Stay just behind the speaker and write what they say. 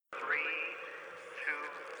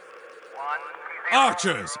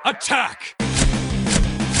Archers, attack!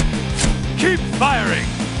 Keep firing!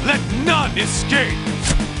 Let none escape!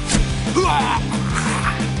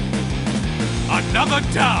 Another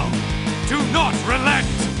down! Do not relent!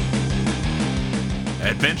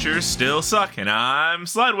 Adventures still suck, and I'm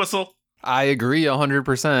Slide Whistle. I agree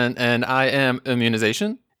 100%, and I am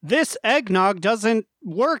immunization. This eggnog doesn't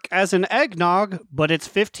work as an eggnog, but it's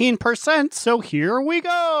 15%, so here we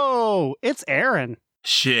go. It's Aaron.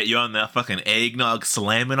 Shit, you on that fucking eggnog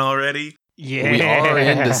slamming already? Yeah. We are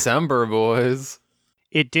in December, boys.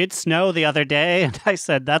 It did snow the other day, and I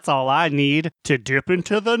said, that's all I need to dip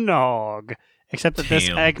into the nog. Except that this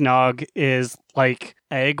Damn. eggnog is like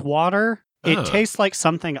egg water. It Ugh. tastes like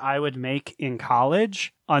something I would make in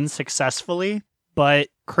college unsuccessfully, but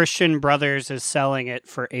Christian Brothers is selling it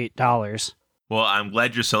for $8. Well, I'm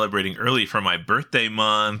glad you're celebrating early for my birthday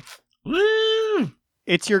month. Woo!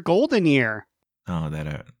 It's your golden year. Oh,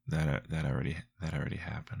 that already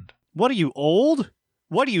happened. What are you, old?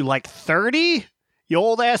 What are you, like 30? You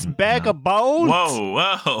old-ass bag of bones?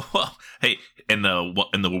 Whoa. Hey, in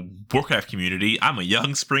the Warcraft community, I'm a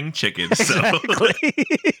young spring chicken. So. Exactly.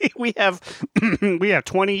 we have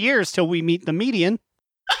 20 years till we meet the median.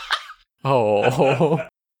 Oh.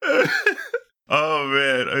 Oh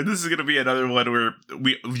man, this is gonna be another one where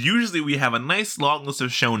we have a nice long list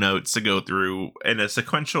of show notes to go through in a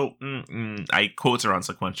sequential. Quotes are on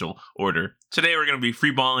sequential order. Today we're gonna be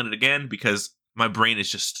freeballing it again because my brain is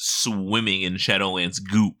just swimming in Shadowlands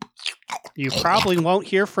goop. You probably won't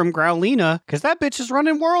hear from Growlina, because that bitch is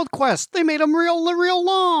running World Quest. They made them real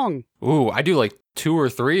long. Ooh, I do like 2 or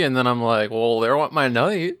 3, and then I'm like, well, there went my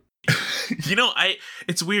night.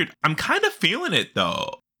 It's weird. I'm kind of feeling it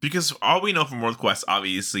though. Because all we know from World Quest,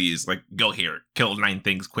 obviously, is like, go here, kill 9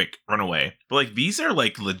 things quick, run away. But like, these are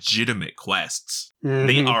like legitimate quests. Mm-hmm.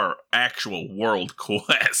 They are actual world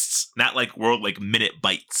quests, not like world like minute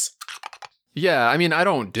bites. Yeah, I mean, I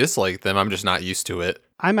don't dislike them. I'm just not used to it.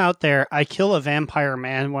 I'm out there. I kill a vampire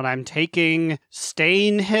man when I'm taking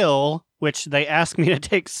Stain Hill, which they ask me to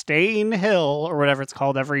take Stain Hill, or whatever it's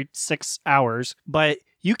called, every 6 hours. But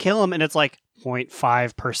you kill him, and it's like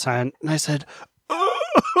 0.5%. And I said...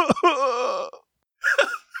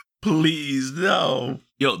 Please, no.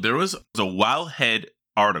 Yo, there was a Wildhead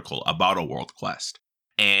article about a world quest.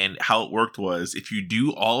 And how it worked was, if you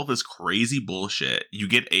do all of this crazy bullshit, you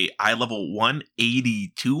get a eye level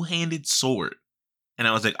 180 two-handed sword. And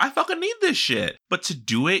I was like, I fucking need this shit. But to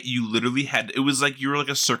do it, you literally it was like you were like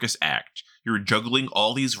a circus act. You were juggling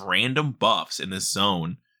all these random buffs in this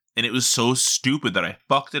zone. And it was so stupid that I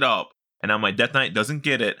fucked it up. And now my Death Knight doesn't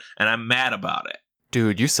get it, and I'm mad about it.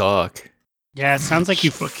 Dude, you suck. Yeah, it sounds like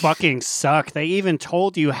you fucking suck. They even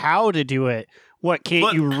told you how to do it. What,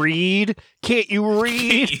 can't you read? Can't you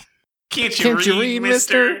read? Can't you read,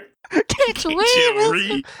 mister? Can't you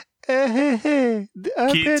read?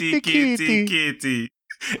 Kitty.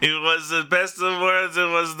 It was the best of worlds, it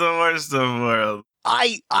was the worst of worlds.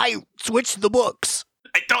 I switched the books.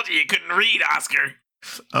 I told you couldn't read, Oscar.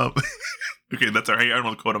 Okay, that's our Hey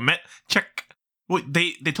Arnold quote. Check. Wait,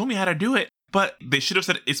 they told me how to do it, but they should have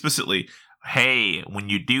said it explicitly. Hey, when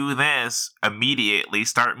you do this, immediately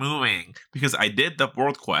start moving. Because I did the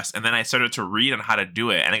world quest, and then I started to read on how to do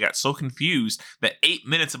it, and I got so confused that 8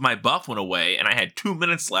 minutes of my buff went away, and I had 2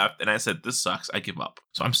 minutes left, and I said, this sucks, I give up.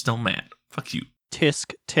 So I'm still mad. Fuck you.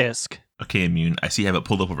 Tisk. Okay, Immune, I see you have it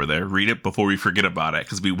pulled up over there. Read it before we forget about it,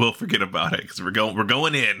 because we will forget about it, because we're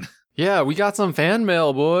going in. Yeah, we got some fan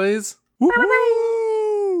mail, boys.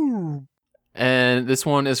 Woo! And this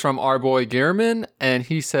one is from our boy Gehrman, and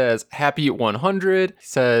he says, happy 100. He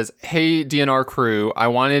says, hey, DNR crew, I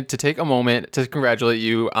wanted to take a moment to congratulate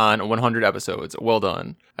you on 100 episodes. Well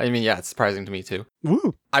done. I mean, yeah, it's surprising to me too.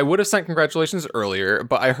 Woo! I would have sent congratulations earlier,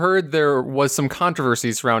 but I heard there was some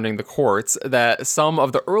controversy surrounding the courts that some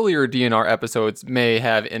of the earlier DNR episodes may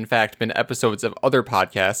have in fact been episodes of other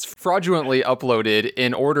podcasts fraudulently uploaded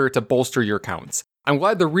in order to bolster your counts. I'm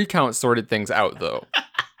glad the recount sorted things out, though.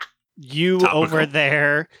 You Topical. over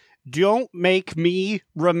there, don't make me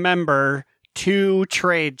remember to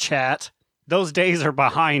trade chat. Those days are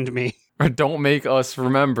behind me. Or don't make us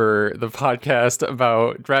remember the podcast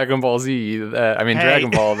about Dragon Ball Z, Dragon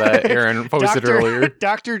Ball that Aaron posted earlier.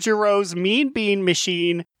 Dr. Giroux's Mean Bean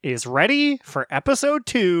Machine is ready for episode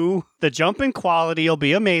 2. The jump in quality will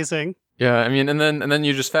be amazing. Yeah, I mean, and then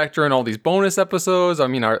you just factor in all these bonus episodes. I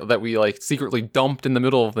mean, that we like secretly dumped in the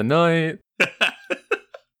middle of the night.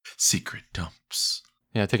 Secret dumps.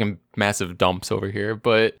 Yeah, taking massive dumps over here.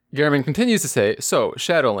 But Gehrman continues to say, so,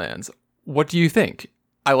 Shadowlands, what do you think?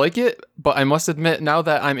 I like it, but I must admit, now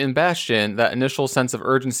that I'm in Bastion, that initial sense of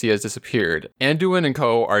urgency has disappeared. Anduin and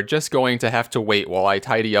co are just going to have to wait while I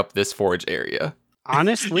tidy up this forge area.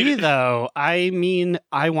 Honestly, though, I mean,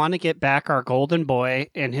 I want to get back our golden boy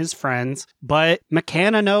and his friends, but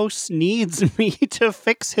Mechaninos needs me to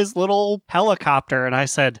fix his little helicopter. And I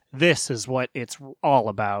said, this is what it's all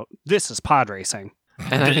about. This is pod racing.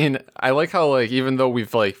 And I mean, I like how, like, even though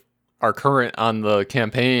we've, like, are current on the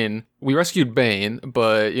campaign, we rescued Bane,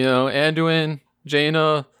 but, you know, Anduin,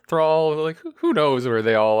 Jaina, Thrall, like, who knows where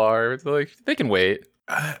they all are? It's like, they can wait.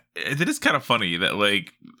 It is kind of funny that,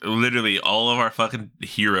 like, literally all of our fucking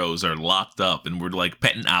heroes are locked up and we're, like,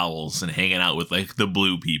 petting owls and hanging out with, like, the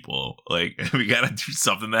blue people. Like, we gotta do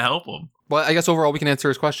something to help them. Well, I guess overall we can answer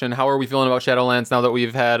his question. How are we feeling about Shadowlands now that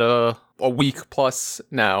we've had a week plus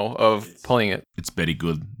now of playing it? It's very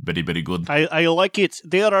good. Very, very good. I like it.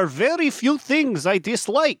 There are very few things I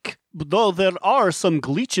dislike, though there are some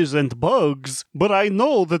glitches and bugs, but I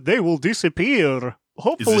know that they will disappear.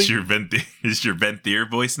 Hopefully. Is this your Venthyr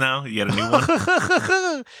voice now? You got a new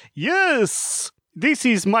one? Yes! This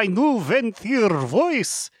is my new Venthyr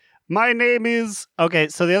voice. My name is... Okay,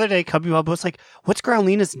 so the other day, Cubby Bub was like, what's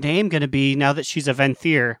Growlina's name going to be now that she's a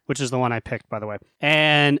Venthyr? Which is the one I picked, by the way.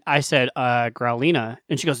 And I said, Growlina.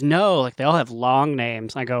 And she goes, no, like, they all have long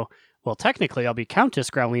names. I go, well, technically, I'll be Countess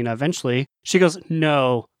Growlina eventually. She goes,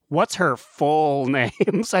 no, what's her full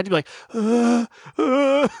name? So I had to be like,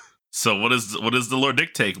 So what is the Lord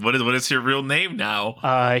dictate? What is your real name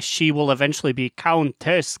now? She will eventually be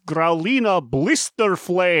Countess Growlina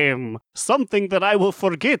Blisterflame. Something that I will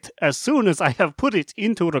forget as soon as I have put it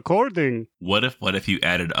into recording. What if you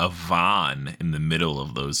added a Von in the middle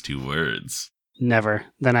of those two words? Never.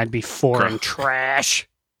 Then I'd be foreign trash.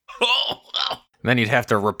 Then you'd have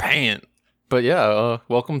to repent. But yeah,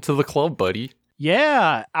 welcome to the club, buddy.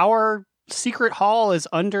 Yeah, our secret hall is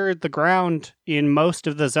under the ground in most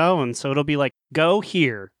of the zones, so it'll be like, go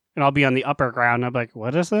here, and I'll be on the upper ground. I'm like,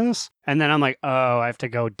 what is this? And then I'm like, oh, I have to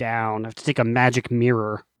go down. I have to take a magic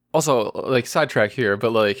mirror. Also, like, sidetrack here,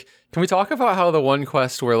 but, like, can we talk about how the one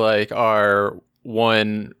quest where, like, our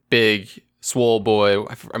one big swole boy,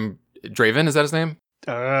 Draven, is that his name?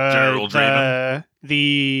 General Draven?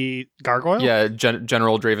 The gargoyle? Yeah,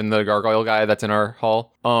 General Draven, the gargoyle guy that's in our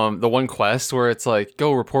hall. The one quest where it's like,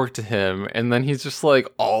 go report to him, and then he's just like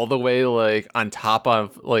all the way like on top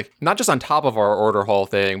of, like, not just on top of our order hall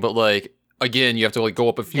thing, but like, again, you have to like go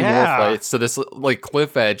up a few more flights to this like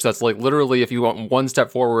cliff edge that's like literally, if you went one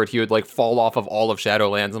step forward, he would like fall off of all of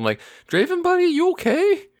Shadowlands. I'm like, Draven, buddy, you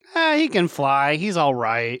okay? He can fly. He's all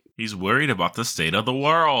right. He's worried about the state of the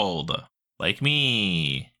world. Like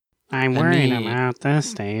me. I'm worried about the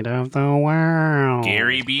state of the world.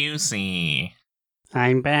 Gary Busey.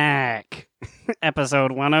 I'm back.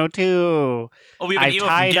 Episode 102. Oh, we have an email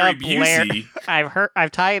from Gary Busey.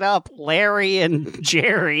 I've tied up Larry and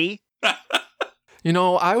Jerry. You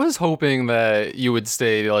know, I was hoping that you would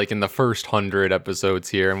stay like in the first 100 episodes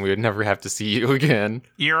here and we would never have to see you again.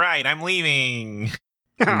 You're right, I'm leaving.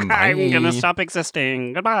 I'm gonna stop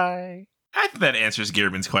existing. Goodbye. I think that answers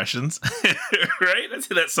Gearman's questions, right?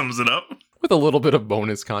 That sums it up. With a little bit of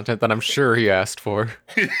bonus content that I'm sure he asked for.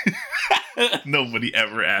 Nobody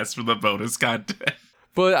ever asked for the bonus content.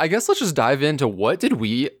 But I guess let's just dive into what did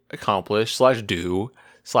we accomplish / do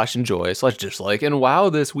 / enjoy / dislike and WoW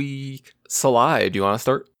this week. Salai, do you want to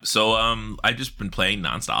start? So I've just been playing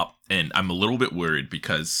nonstop, and I'm a little bit worried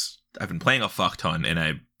because I've been playing a fuck ton,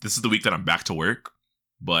 and this is the week that I'm back to work.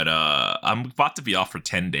 But I'm about to be off for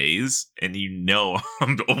 10 days, and you know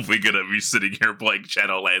I'm only going to be sitting here playing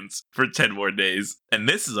Shadowlands for 10 more days. And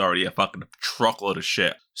this is already a fucking truckload of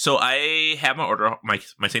shit. So I have my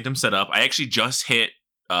Sanctum set up. I actually just hit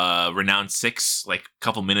Renown 6 like a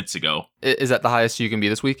couple minutes ago. Is that the highest you can be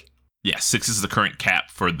this week? Yeah, 6 is the current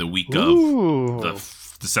cap for the week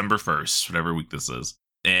of December 1st, whatever week this is.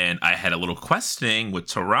 And I had a little questing with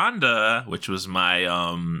Tyrande, which was my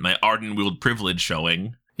my Arden Wield privilege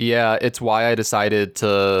showing. Yeah, it's why I decided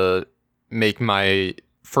to make my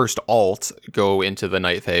first alt go into the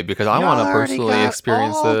Night Fae, because I want to personally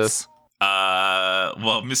experience this.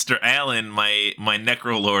 Well, Mr. Allen, my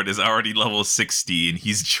Necro Lord is already level 60, and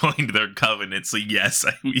he's joined their covenant, so yes,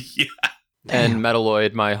 yeah. And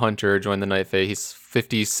Metalloid, my hunter, joined the Night Fae. He's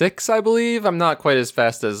 56, I believe. I'm not quite as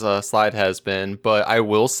fast as Slide has been, but I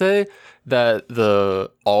will say that the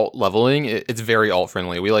alt leveling, it's very alt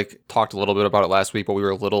friendly. We like talked a little bit about it last week, but we were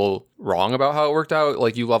a little wrong about how it worked out.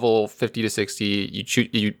 Like, you level 50 to 60,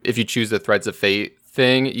 if you choose the Threads of Fate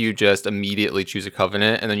thing, you just immediately choose a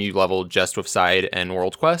covenant, and then you level just with side and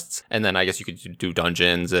world quests. And then I guess you could do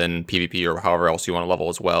dungeons and PvP or however else you want to level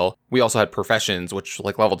as well. We also had professions, which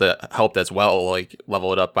like helped as well, like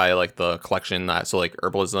level it up by like the collection so like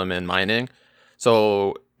herbalism and mining.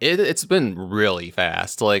 So it's been really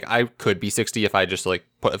fast. Like I could be 60 if I just like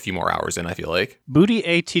put a few more hours in, I feel like. Booty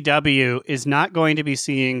ATW is not going to be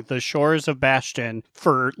seeing the shores of Bastion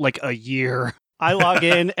for like a year. I log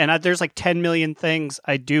in and there's like 10 million things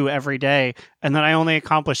I do every day, and then I only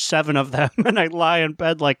accomplish 7 of them, and I lie in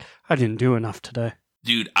bed like, I didn't do enough today.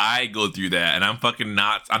 Dude, I go through that, and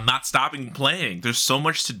I'm not stopping playing. There's so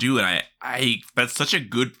much to do, and I that's such a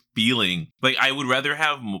good feeling. Like, I would rather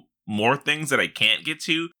have more things that I can't get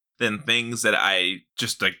to than things that I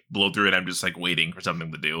just like blow through and I'm just like waiting for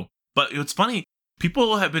something to do. But it's funny.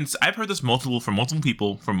 I've heard this from multiple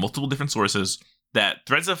people from multiple different sources that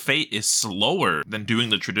Threads of Fate is slower than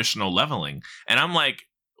doing the traditional leveling. And I'm like,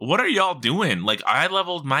 what are y'all doing? Like, I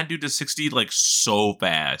leveled my dude to 60 like so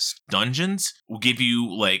fast. Dungeons will give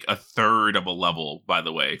you like a third of a level, by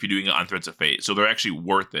the way, if you're doing it on Threads of Fate. So they're actually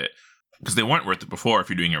worth it. Because they weren't worth it before if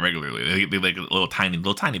you're doing it regularly. They like a little tiny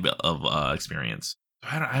bit of experience.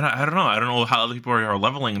 I don't know. I don't know how other people are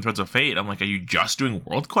leveling in Threads of Fate. I'm like, are you just doing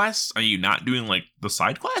world quests? Are you not doing like the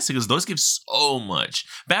side quests? Because those give so much.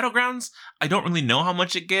 Battlegrounds, I don't really know how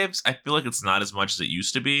much it gives. I feel like it's not as much as it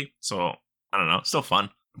used to be. So I don't know. Still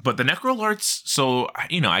fun. But the Necrolords, so,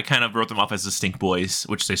 I kind of wrote them off as the Stink Boys,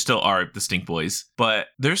 which they still are the Stink Boys. But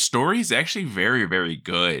their story is actually very, very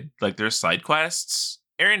good. Like their side quests.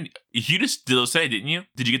 Aaron, you just did those today, didn't you?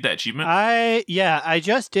 Did you get that achievement? I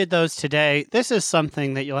just did those today. This is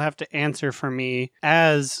something that you'll have to answer for me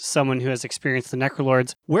as someone who has experienced the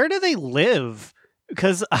Necrolords. Where do they live?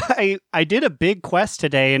 Because I did a big quest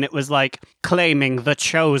today, and it was like claiming the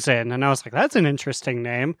Chosen. And I was like, that's an interesting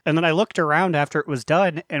name. And then I looked around after it was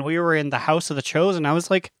done, and we were in the House of the Chosen. I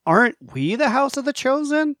was like, aren't we the House of the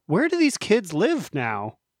Chosen? Where do these kids live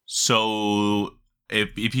now? So...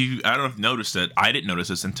 If you, I don't know if you noticed it, I didn't notice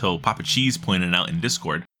this until Papa Cheese pointed it out in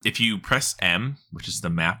Discord. If you press M, which is the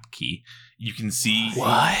map key, you can see...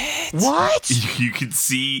 What? You can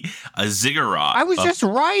see a ziggurat. I was just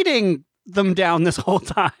writing them down this whole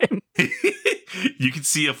time. You can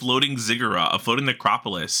see a floating ziggurat, a floating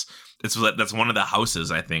necropolis. That's one of the houses,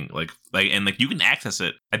 I think. Like you can access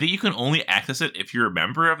it. I think you can only access it if you're a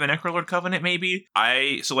member of the Necrolord Covenant, maybe.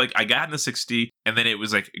 I got in the 60, and then it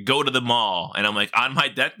was like, go to the mall. And I'm like, on my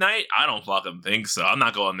death night? I don't fucking think so. I'm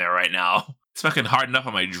not going there right now. It's fucking hard enough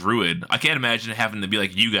on my druid. I can't imagine having to be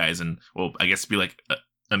like you guys and, well, I guess be like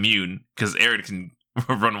immune, because Aaron can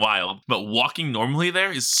run wild. But walking normally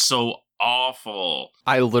there is so awful.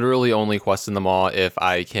 I literally only quest in the mall if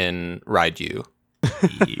I can ride you.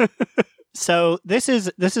 So this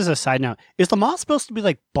is a side note. Is the mall supposed to be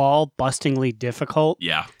like ball bustingly difficult?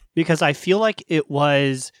 Yeah. Because I feel like it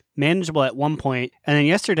was manageable at one point, and then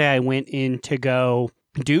yesterday I went in to go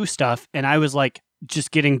do stuff, and I was like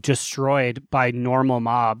just getting destroyed by normal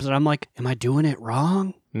mobs, and I'm like, am I doing it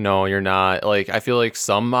wrong? No, you're not. Like, I feel like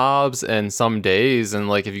some mobs and some days, and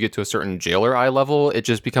like if you get to a certain jailer eye level, it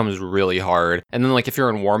just becomes really hard. And then like if you're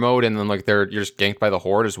in war mode and then like you're just ganked by the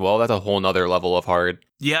horde as well, that's a whole nother level of hard.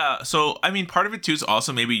 Yeah, so I mean part of it too is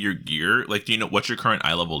also maybe your gear. Like, do you know what's your current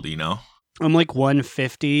eye level, do you know? I'm like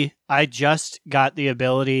 150. I just got the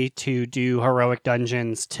ability to do heroic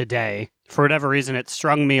dungeons today. For whatever reason, it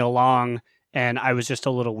strung me along, and I was just a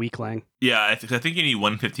little weakling. Yeah, I think you need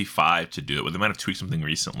 155 to do it, but they might have tweaked something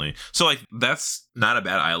recently. So, like, that's not a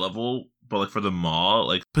bad eye level, but, like, for the mall,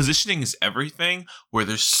 like, positioning is everything, where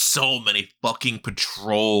there's so many fucking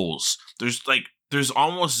patrols. There's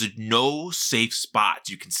almost no safe spots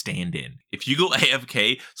you can stand in. If you go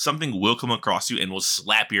AFK, something will come across you and will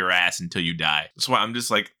slap your ass until you die. That's why I'm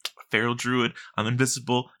just like, Feral Druid, I'm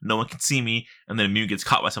invisible, no one can see me, and then Immune gets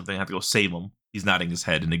caught by something, I have to go save him. He's nodding his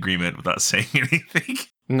head in agreement without saying anything.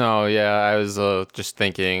 No, yeah, I was just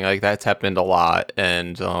thinking, like, that's happened a lot,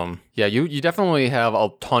 and, yeah, you definitely have a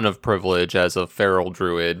ton of privilege as a Feral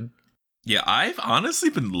Druid. Yeah, I've honestly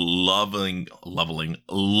been loving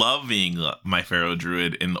my Pharaoh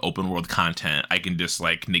Druid in the open world content. I can just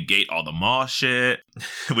like negate all the Maw shit.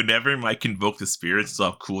 Whenever I convoke the spirits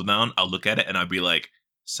off cooldown, I'll look at it and I'll be like,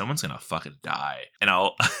 someone's gonna fucking die. And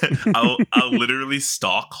I'll literally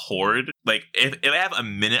stalk Horde. Like if I have a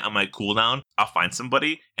minute on my cooldown, I'll find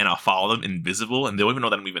somebody and I'll follow them invisible and they won't even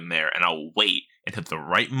know that I'm even there. And I'll wait until the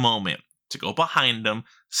right moment to go behind them,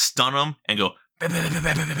 stun them, and go,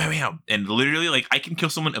 And literally, like, I can kill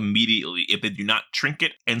someone immediately if they do not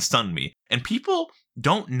trinket and stun me. And people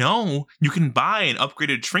don't know you can buy an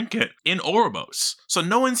upgraded trinket in Oribos, so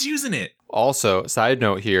no one's using it. Also, side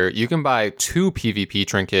note here, you can buy 2 PvP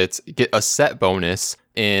trinkets, get a set bonus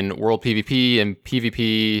in World PvP and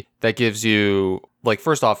PvP that gives you, like,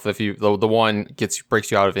 first off, if you the one breaks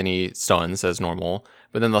you out of any stuns as normal,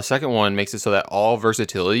 but then the second one makes it so that all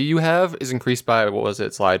versatility you have is increased by, what was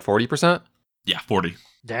it, Slide, 40%? Yeah, 40.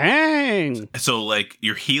 Dang. So, like,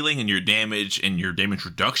 your healing and your damage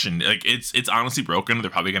reduction, like, it's honestly broken.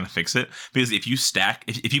 They're probably going to fix it. Because if you stack,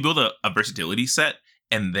 if you build a versatility set,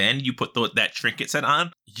 and then you put that trinket set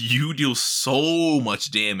on, you deal so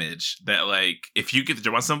much damage that, like, if you get the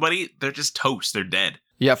jump on somebody, they're just toast. They're dead.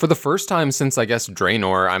 Yeah, for the first time since, I guess,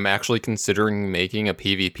 Draenor, I'm actually considering making a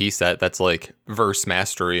PvP set that's, like, Verse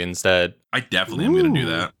Mastery instead. I definitely am going to do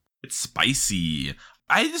that. It's spicy.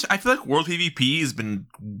 I feel like World PvP has been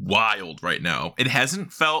wild right now. It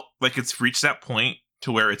hasn't felt like it's reached that point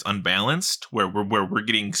to where it's unbalanced, where we're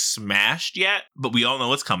getting smashed yet, but we all know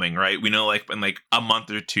what's coming, right? We know, like, in like a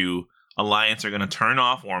month or two, Alliance are going to turn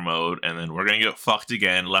off war mode, and then we're going to get fucked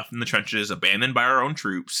again, left in the trenches, abandoned by our own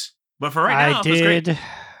troops. But for right now, it was great.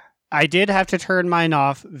 I did have to turn mine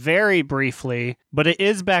off very briefly, but it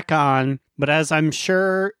is back on. But as I'm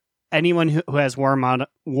sure anyone who has war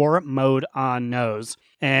mode on knows,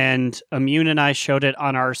 and Immune and I showed it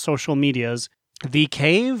on our social medias, the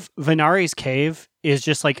cave, Venari's cave, is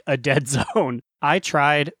just like a dead zone. I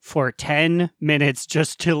tried for 10 minutes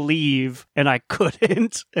just to leave, and I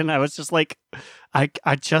couldn't. And I was just like,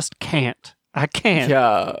 I just can't. I can't.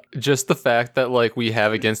 Yeah, just the fact that, like, we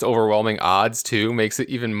have against overwhelming odds, too, makes it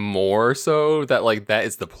even more so that, like, that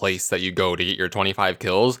is the place that you go to get your 25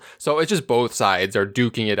 kills. So it's just both sides are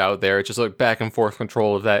duking it out there. It's just, like, back and forth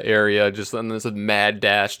control of that area. Just then there's a mad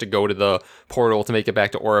dash to go to the portal to make it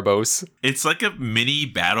back to Oribos. It's like a mini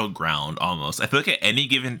battleground, almost. I feel like at any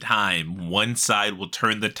given time, one side will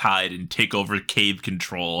turn the tide and take over cave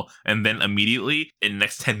control, and then immediately, in the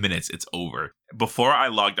next 10 minutes, it's over. Before I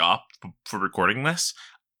logged off for recording this,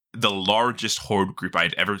 the largest horde group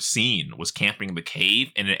I'd ever seen was camping the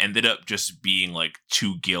cave, and it ended up just being like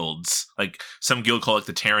 2 guilds. Like, some guild called, like,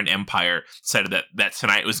 the Terran Empire said that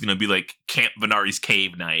tonight was going to be like Camp Venari's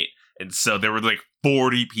Cave night. And so there were like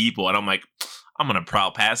 40 people, and I'm like, I'm going to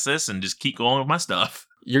prowl past this and just keep going with my stuff.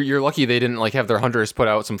 You're lucky they didn't, like, have their hunters put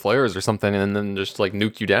out some flares or something and then just, like,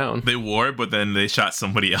 nuke you down. They were, but then they shot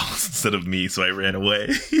somebody else instead of me, so I ran away.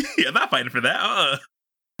 I'm not fighting for that.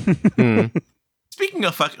 Speaking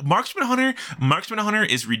of Marksman Hunter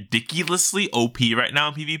is ridiculously OP right now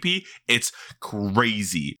in PvP. It's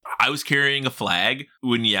crazy. I was carrying a flag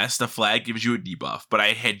when, yes, the flag gives you a debuff, but I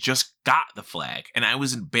had just got the flag, and I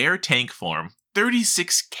was in bear tank form,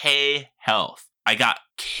 36k health. I got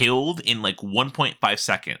killed in like 1.5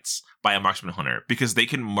 seconds by a Marksman Hunter because they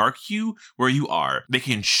can mark you where you are. They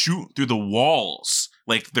can shoot through the walls.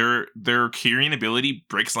 Like, their carrying ability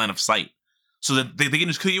breaks line of sight, so that they can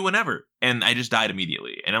just kill you whenever. And I just died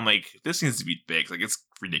immediately. And I'm like, this needs to be fixed. Like, it's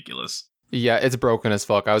ridiculous. Yeah, it's broken as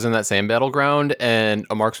fuck. I was in that same battleground, and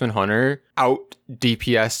a Marksman Hunter out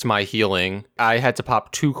DPS'd my healing. I had to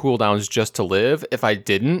pop 2 cooldowns just to live. If I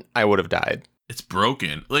didn't, I would have died. It's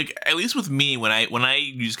broken. Like, at least with me, when I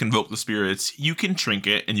use Convoke the Spirits, you can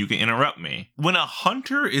trinket and you can interrupt me. When a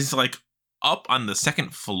hunter is like up on the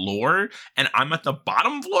 2nd floor and I'm at the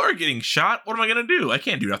bottom floor getting shot, what am I gonna do? I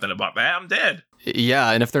can't do nothing about that. I'm dead. Yeah,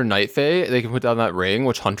 and if they're Night Fae, they can put down that ring,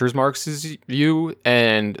 which Hunter's marks you,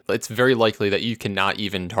 and it's very likely that you cannot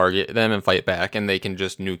even target them and fight back, and they can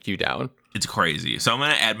just nuke you down. It's crazy. So I'm going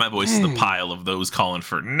to add my voice to the pile of those calling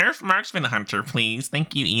for nerf Marksman Hunter, please.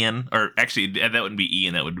 Thank you, Ian. Or actually, that wouldn't be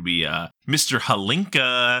Ian. That would be Mr.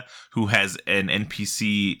 Halinka, who has an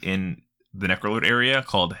NPC in the Necrolord area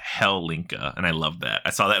called Hellinka, and I love that. I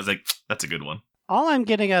saw that. I was like, that's a good one. All I'm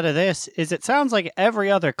getting out of this is it sounds like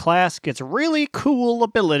every other class gets really cool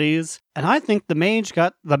abilities, and I think the mages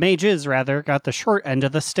got the short end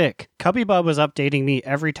of the stick. Cubby Bub was updating me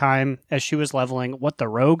every time as she was leveling what the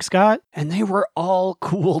rogues got, and they were all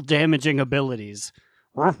cool damaging abilities.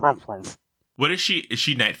 What is she? Is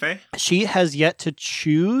she Night Fae? She has yet to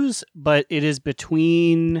choose, but it is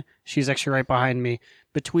between... She's actually right behind me.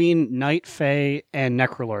 Between Night Fae and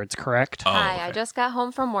Necrolords, correct? Hi, okay. I just got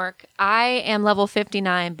home from work. I am level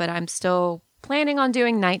 59, but I'm still planning on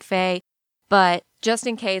doing Night Fae. But just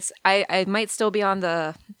in case, I might still be on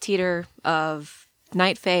the teeter of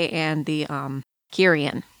Night Fae and the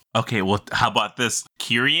Kyrian. Okay, well, how about this?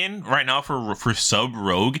 Kyrian right now for sub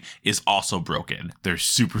rogue is also broken. They're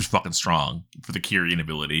super fucking strong for the Kyrian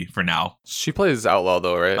ability for now. She plays outlaw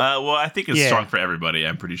though, right? Well, I think it's Yeah. strong for everybody.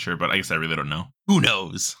 I'm pretty sure, but I guess I really don't know. Who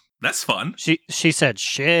knows? That's fun. She said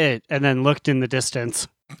shit and then looked in the distance.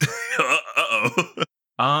 Uh-oh.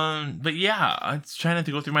 But yeah, I'm trying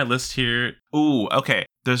to go through my list here. Ooh, okay.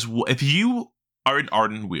 If you are an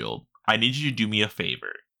Ardenweald, I need you to do me a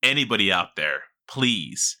favor. Anybody out there,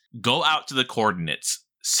 please go out to the coordinates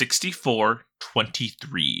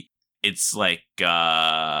 6423. It's like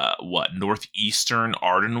northeastern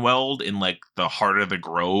Ardenweld in like the heart of the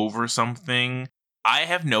Grove or something. I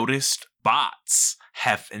have noticed bots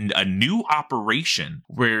have a new operation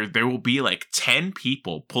where there will be like 10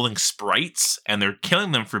 people pulling sprites and they're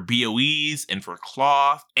killing them for BOEs and for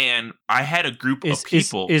cloth. And I had a group of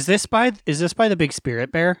people. Is this by the big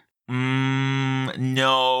spirit bear?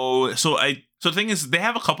 No. So the thing is, they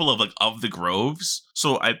have a couple of like of the groves.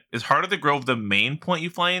 So is Heart of the Grove the main point you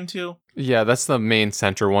fly into? Yeah, that's the main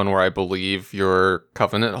center one where I believe your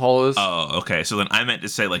Covenant Hall is. Oh, okay. So then I meant to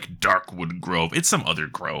say like Darkwood Grove. It's some other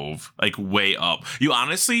grove, like way up.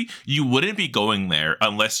 You wouldn't be going there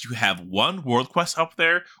unless you have one world quest up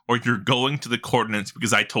there or you're going to the coordinates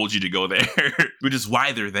because I told you to go there, which is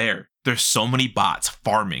why they're there. There's so many bots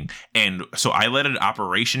farming. And so I led an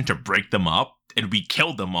operation to break them up. And we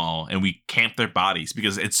killed them all and we camped their bodies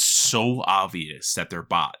because it's so obvious that they're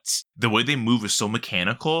bots. The way they move is so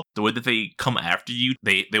mechanical. The way that they come after you,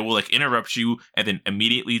 they will like interrupt you and then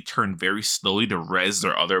immediately turn very slowly to res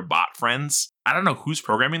their other bot friends. I don't know who's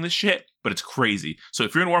programming this shit, but it's crazy. So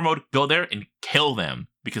if you're in war mode, go there and kill them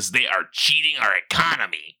because they are cheating our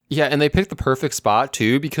economy. Yeah, and they picked the perfect spot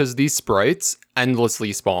too because these sprites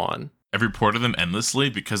endlessly spawn. I've reported them endlessly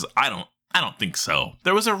because I don't think so.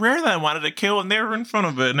 There was a rare that I wanted to kill and they were in front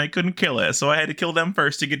of it and I couldn't kill it. So I had to kill them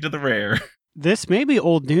first to get to the rare. This may be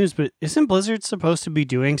old news, but isn't Blizzard supposed to be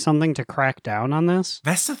doing something to crack down on this?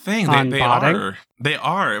 That's the thing. On They botting? are. They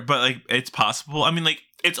are, but like it's possible. I mean, like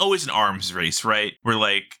it's always an arms race, right? Where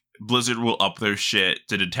like Blizzard will up their shit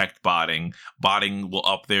to detect botting. Botting will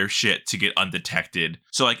up their shit to get undetected.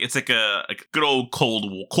 So like it's like a good old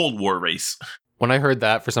Cold War race. When I heard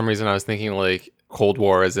that, for some reason, I was thinking like Cold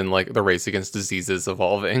War as in like the race against diseases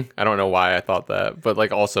evolving. I don't know why I thought that, but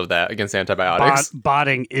like also that against antibiotics.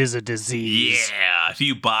 Botting is a disease. Yeah, if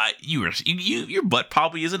you bot, your butt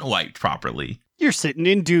probably isn't wiped properly. You're sitting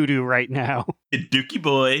in doo-doo right now. Dookie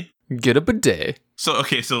boy. Get a bidet. So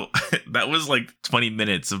that was like 20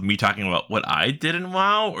 minutes of me talking about what I did in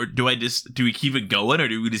WoW, or do we keep it going, or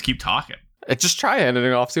do we just keep talking? Just try ending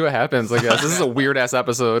it off, see what happens. I guess this is a weird ass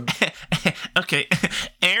episode. Okay,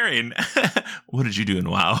 Aaron, what did you do in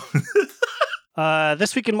WoW?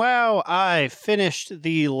 This week in WoW, I finished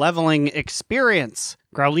the leveling experience.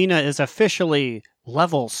 Growlina is officially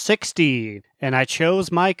level 60, and I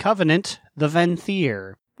chose my covenant, the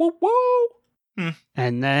Venthyr. Woo woo!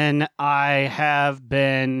 And then I have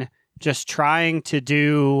been just trying to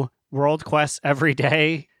do world quests every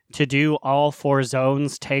day. To do all 4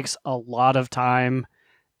 zones takes a lot of time.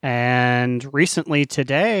 And recently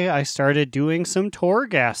today, I started doing some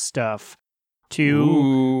Torghast stuff to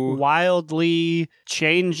Ooh. wildly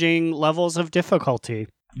changing levels of difficulty.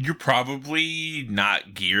 You're probably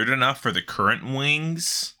not geared enough for the current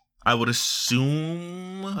wings, I would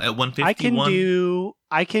assume, at 151.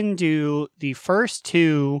 I can do the first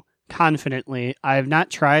 2 confidently. I have not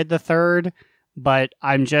tried the third, but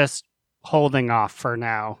I'm just holding off for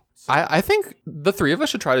now. I think the 3 of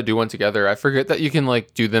us should try to do one together. I forget that you can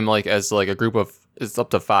like do them like as like a group of, it's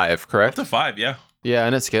up to 5, correct? Up to 5, yeah. Yeah,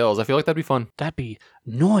 and it scales. I feel like that'd be fun. That'd be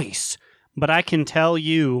nice. But I can tell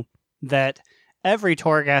you that every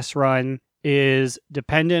Torghast run is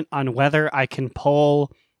dependent on whether I can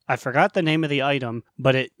pull, I forgot the name of the item,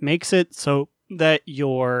 but it makes it so that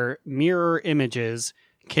your mirror images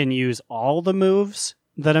can use all the moves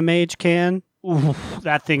that a mage can. Ooh,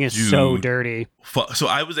 that thing is so Dude. dirty. So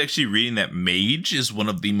I was actually reading that Mage is one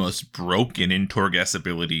of the most broken in Torghast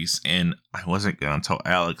abilities, and I wasn't going to tell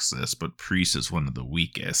Alex this, but Priest is one of the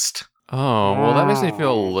weakest. Oh, well, that makes me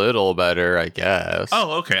feel a Wow. little better, I guess.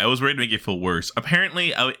 Oh, okay. I was ready to make it feel worse.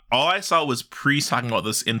 Apparently, all I saw was Priest talking about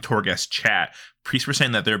this in Torghast chat. Priests were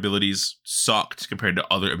saying that their abilities sucked compared to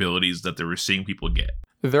other abilities that they were seeing people get.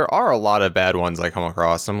 There are a lot of bad ones I come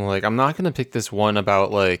across. I'm like, I'm not going to pick this one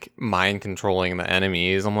about like mind controlling the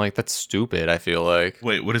enemies. I'm like, that's stupid, I feel like.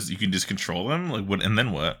 Wait, what is? You can just control them? Like what? And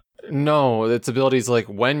then what? No, its abilities like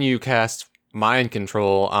when you cast mind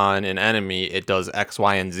control on an enemy, it does X,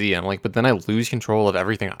 Y, and Z. I'm like, but then I lose control of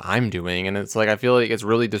everything I'm doing. And it's like, I feel like it's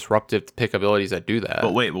really disruptive to pick abilities that do that.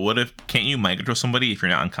 But wait, what if, can't you mind control somebody if you're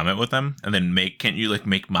not on combat with them? And then can't you like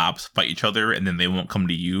make mobs fight each other and then they won't come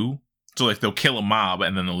to you? So like they'll kill a mob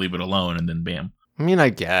and then they'll leave it alone and then bam. I mean, I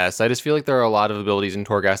guess. I just feel like there are a lot of abilities in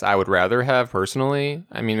Torghast I would rather have personally.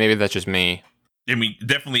 I mean, maybe that's just me. I mean,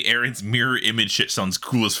 definitely Aaron's mirror image shit sounds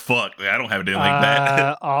cool as fuck. Like, I don't have anything like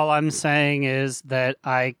that. All I'm saying is that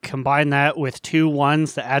I combined that with 2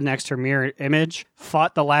 ones that add an extra mirror image.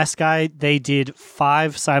 Fought the last guy. They did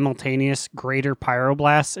 5 simultaneous greater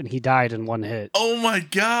pyroblasts, and he died in 1 hit. Oh my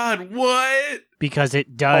god, what? Because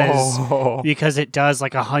it does. Oh. Because it does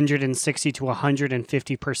like 160 to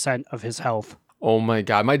 150% of his health. Oh my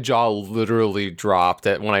god, my jaw literally dropped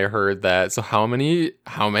when I heard that. So how many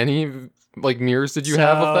like mirrors did you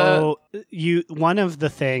have of that? One of the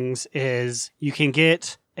things is you can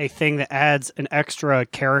get a thing that adds an extra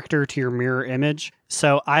character to your mirror image.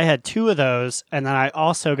 So I had 2 of those, and then I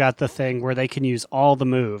also got the thing where they can use all the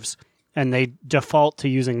moves, and they default to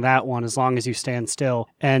using that one as long as you stand still.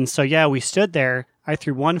 And so yeah, we stood there. I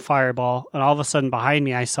threw 1 fireball, and all of a sudden behind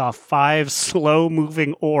me I saw 5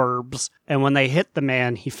 slow-moving orbs, and when they hit the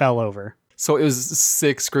man, he fell over. So it was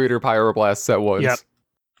 6 greater pyroblasts at once. Yep.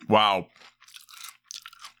 Wow.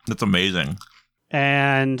 That's amazing.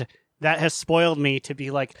 And that has spoiled me to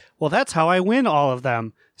be like, well, that's how I win all of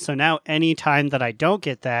them. So now any time that I don't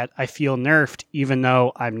get that, I feel nerfed, even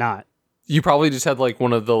though I'm not. You probably just had like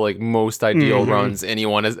one of the like most ideal Mhm. runs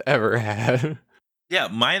anyone has ever had. Yeah,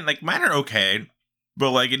 mine are okay,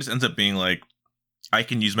 but like it just ends up being like I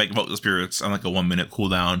can use my Vote the Spirits on like a 1 minute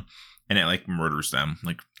cooldown and it like murders them.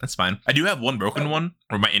 Like that's fine. I do have one broken one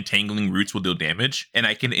where my entangling roots will deal damage and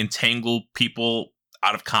I can entangle people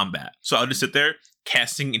out of combat. So I'll just sit there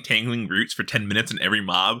casting entangling roots for 10 minutes in every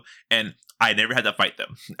mob and I never had to fight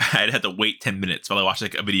them. I'd have to wait 10 minutes while I watch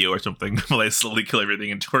like a video or something while I slowly kill everything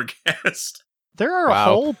in Torghast. There are Wow.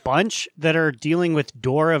 a whole bunch that are dealing with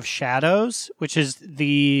Door of Shadows, which is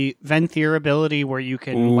the Venthyr ability where you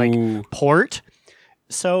can like Ooh. port.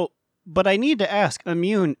 So, but I need to ask,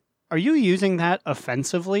 Immune, are you using that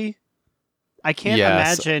offensively? I can't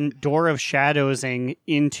Yes. imagine Door of Shadowsing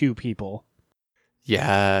into people.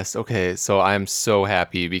 Yes. Okay. So I'm so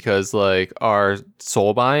happy because like our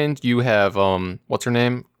Soulbind, you have what's her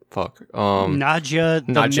name? Fuck. Naja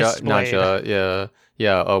the Mistblade. Naja.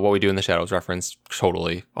 Yeah. What We Do in the Shadows reference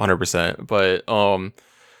totally 100%. But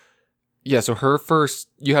yeah. So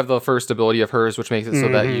you have the first ability of hers, which makes it so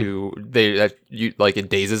that you like it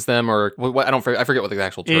dazes them or what? I forget what the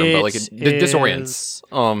actual term, but like it disorients.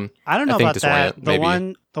 I don't know I think about that. disorient,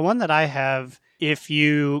 maybe. The one that I have, if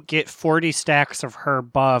you get 40 stacks of her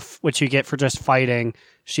buff, which you get for just fighting,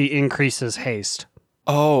 she increases haste.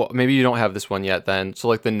 Oh, maybe you don't have this one yet then. So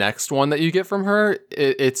like the next one that you get from her,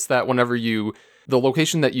 it's that whenever the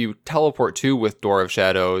location that you teleport to with Door of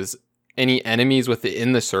Shadows, any enemies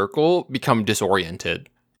within the circle become disoriented.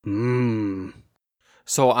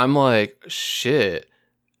 So I'm like, shit,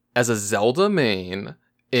 as a Zelda main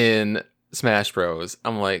in Smash Bros,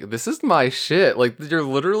 I'm like, this is my shit. Like, you're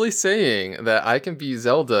literally saying that I can be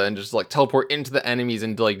Zelda and just like teleport into the enemies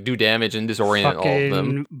and like do damage and disorient all of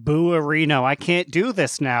them. Boo Reno, I can't do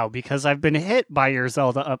this now because I've been hit by your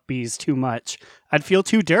Zelda up Bs too much. I'd feel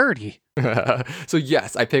too dirty. So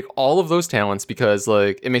yes, I pick all of those talents because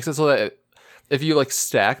like it makes it so that if you like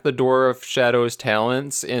stack the Door of Shadows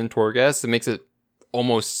talents in Torghast, it makes it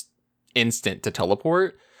almost instant to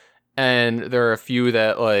teleport. And there are a few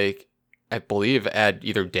that like I believe add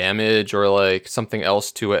either damage or like something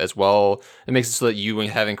else to it as well. It makes it so that you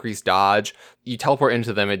have increased dodge. You teleport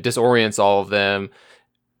into them, it disorients all of them.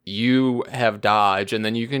 You have dodge, and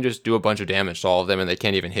then you can just do a bunch of damage to all of them, and they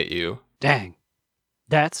can't even hit you. Dang.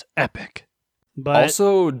 That's epic. But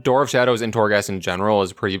Also, Door of Shadows in Torghast in general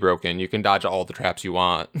is pretty broken. You can dodge all the traps you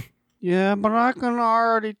want. yeah, but I can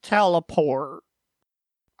already teleport.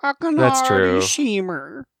 I can That's already true.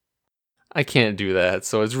 shimmer. I can't do that,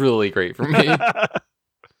 so it's really great for me.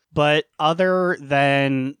 But other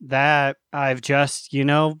than that, I've just,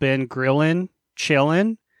 been grilling,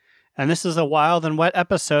 chilling. And this is a wild and wet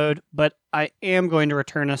episode, but I am going to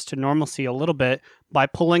return us to normalcy a little bit by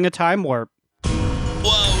pulling a time warp.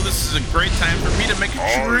 Whoa, this is a great time for me to make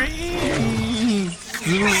a dream.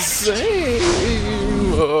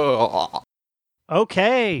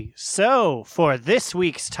 Okay, so for this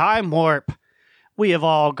week's time warp, we have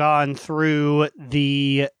all gone through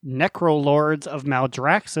the Necrolords of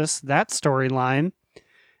Maldraxxus, that storyline,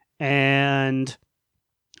 and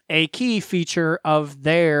a key feature of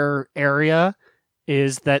their area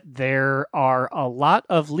is that there are a lot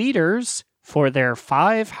of leaders for their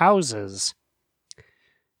 5 houses.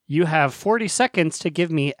 You have 40 seconds to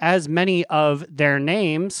give me as many of their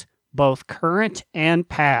names, both current and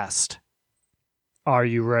past. Are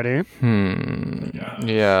you ready?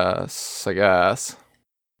 Yes, I guess.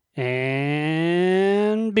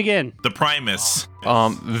 And begin. The Primus.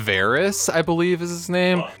 Varys, I believe is his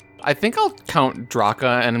name. I think I'll count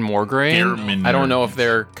Draka and Morgraine. Gehrman. I don't know if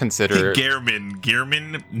they're considered. Gehrman.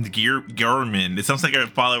 It sounds like a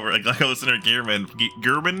follower, like a listener.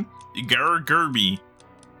 Gehrman. Gerby.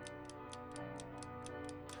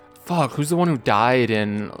 Fuck, who's the one who died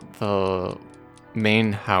in the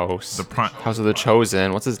main house? The House of the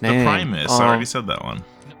Chosen. What's his name? The Primus. I already said that one.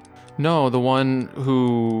 No, the one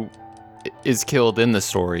who is killed in the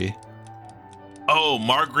story. Oh,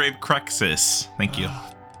 Margrave Crexus. Thank you.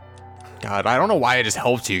 God, I don't know why I just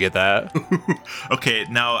helped you get that. Okay,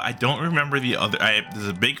 now I don't remember the other. There's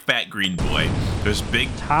a big fat green boy. There's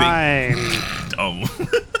big. Time. Oh.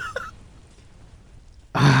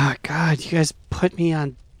 God, you guys put me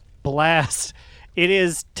on blast. It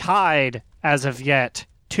is tied as of yet.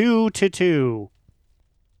 2-2.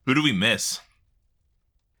 Who do we miss?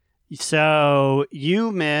 So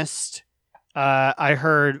you missed. I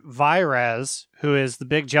heard Virez, who is the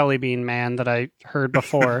big jelly bean man that I heard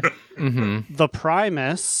before. Mm-hmm. The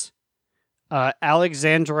Primus,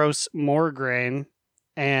 Alexandros Morgraine,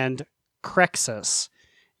 and Crexus.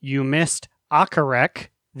 You missed Akarek,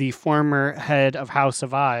 the former head of House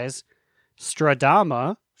of Eyes,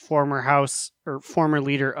 Stradama, former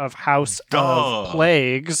leader of House of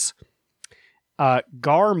Plagues,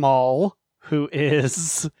 Garmal, who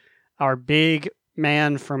is our big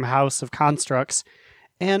man from House of Constructs,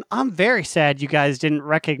 and I'm very sad you guys didn't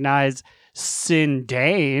recognize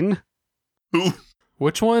Sindane. Who?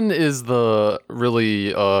 Which one is the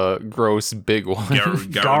really gross big one?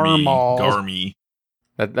 Garmal. Garmy.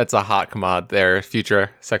 That's a hot commod there.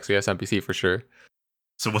 Future sexiest NPC for sure.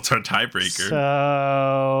 So what's our tiebreaker?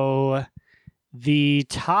 So the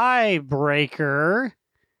tiebreaker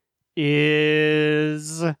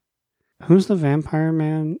is... Who's the vampire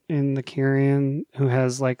man in the Kyrian who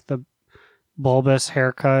has like the bulbous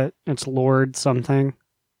haircut? It's Lord something.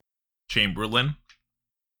 Chamberlain.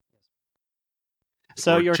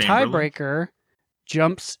 So Lord your Chamberlain? tiebreaker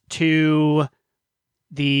jumps to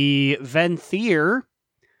the Venthyr.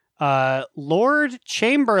 Lord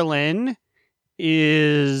Chamberlain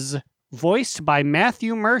is voiced by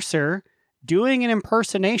Matthew Mercer doing an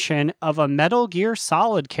impersonation of a Metal Gear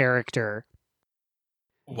Solid character.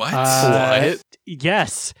 What? What?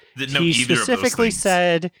 Yes. Didn't know He either of those specifically things.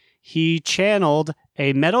 said he channeled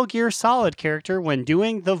a Metal Gear Solid character when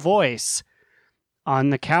doing the voice. On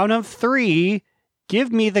the count of 3,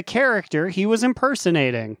 give me the character he was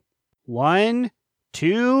impersonating. 1,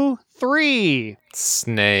 2, 3.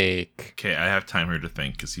 Snake. Okay, I have time here to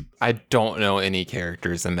think because I don't know any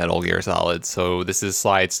characters in Metal Gear Solid, so this is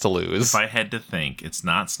slides to lose. if I had to think, it's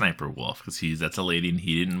not Sniper Wolf because that's a lady and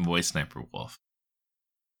he didn't voice Sniper Wolf.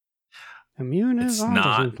 Immune is It's on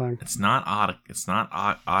not. something. It's not Otic. It's not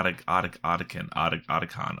Otacon.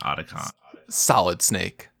 Solid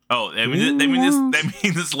Snake. Oh, I mean, that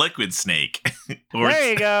means this Liquid Snake. Or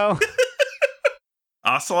There you go.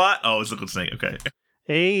 Ocelot. Oh, it's Liquid Snake. Okay.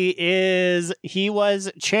 He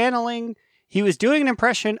was channeling, he was doing an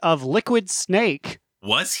impression of Liquid Snake.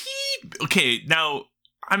 Was he? Okay, now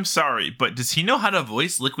I'm sorry, but does he know how to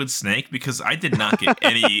voice Liquid Snake? Because I did not get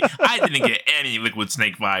any. I didn't get any Liquid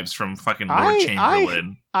Snake vibes from fucking Lord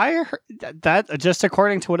Chamberlain. I heard that just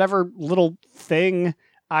according to whatever little thing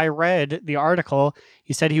I read, the article,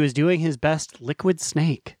 he said he was doing his best Liquid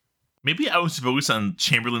Snake. Maybe I was focused on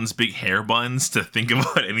Chamberlain's big hair buns to think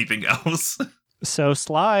about anything else. So,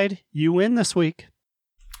 Slide, you win this week.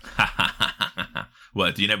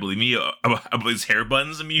 What? Do you not believe me about his hair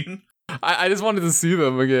buns immune? I just wanted to see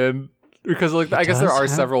them again. Because like I guess there does are have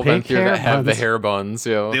several big Venthyr that hair have the buns. hair buns,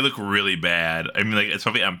 yo. They look really bad. I mean, like it's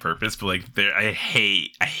probably on purpose, but like I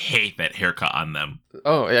hate that haircut on them.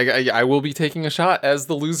 Oh, I will be taking a shot as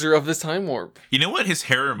the loser of this time warp. You know what his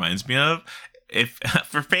hair reminds me of? If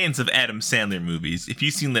for fans of Adam Sandler movies, if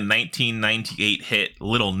you've seen the 1998 hit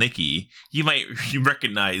Little Nicky, you might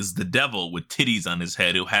recognize the devil with titties on his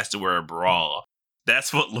head who has to wear a bra.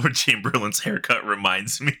 That's what Lord Chamberlain's haircut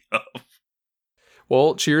reminds me of.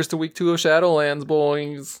 Well, cheers to week 2 of Shadowlands,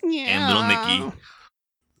 boys. And Little Nicky.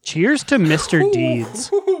 Cheers to Mr.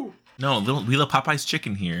 Deeds. No, we love Popeye's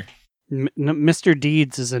chicken here. Mr.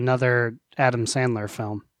 Deeds is another Adam Sandler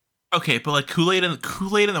film. Okay, but like Kool-Aid in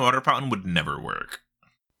the water fountain would never work.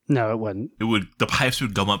 No, it wouldn't. The pipes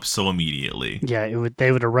would gum up so immediately. Yeah,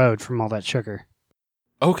 they would erode from all that sugar.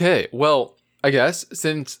 Okay, well, I guess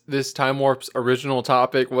since this Time Warp's original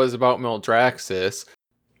topic was about Meldraxis,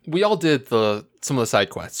 we all did some of the side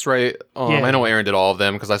quests, right? Yeah. I know Aaron did all of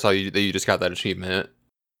them because I saw that you just got that achievement.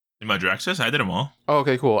 In my Draxus, I did them all. Oh,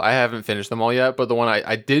 okay, cool. I haven't finished them all yet, but the one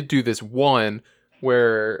I did do this one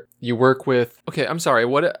where you work with. Okay, I'm sorry.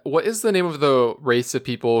 What is the name of the race of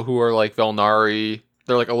people who are like Velnari?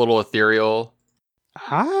 They're like a little ethereal.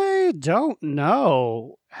 I don't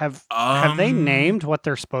know. Have they named what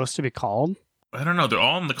they're supposed to be called? I don't know. They're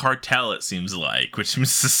all in the cartel, it seems like, which seems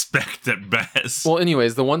suspect at best. Well,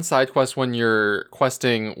 anyways, the one side quest when you're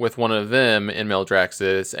questing with one of them in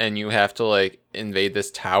Meldraxis and you have to like invade this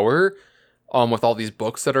tower with all these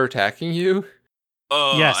books that are attacking you.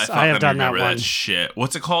 Oh, Yes, I have done that remember one. Shit.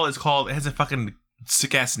 What's it called? It has a fucking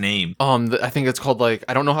sick ass name. I think it's called like,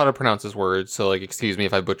 I don't know how to pronounce this word, so like excuse me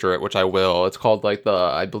if I butcher it, which I will. It's called like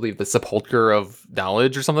I believe the Sepulchre of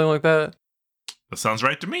Knowledge or something like that. That sounds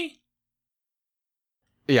right to me.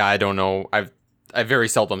 Yeah, I don't know. I very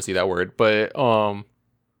seldom see that word, but I'm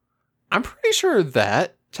pretty sure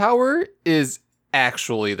that tower is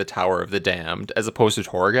actually the Tower of the Damned as opposed to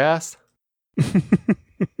Torghast.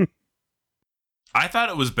 I thought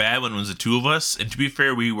it was bad when it was the two of us, and to be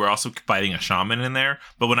fair, we were also fighting a shaman in there.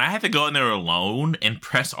 But when I had to go in there alone and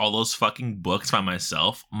press all those fucking books by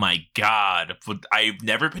myself, my god, I've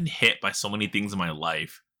never been hit by so many things in my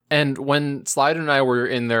life. And when Slide and I were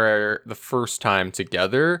in there the first time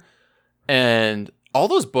together, and all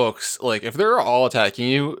those books, like, if they're all attacking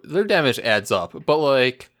you, their damage adds up. But,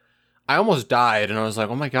 like, I almost died, and I was like,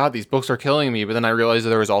 oh my god, these books are killing me. But then I realized that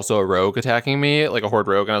there was also a rogue attacking me, like a horde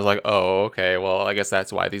rogue, and I was like, oh, okay, well, I guess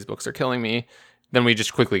that's why these books are killing me. Then we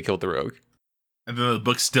just quickly killed the rogue. And then the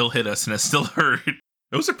book still hit us, and it still hurt.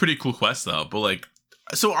 It was a pretty cool quest, though. But, like,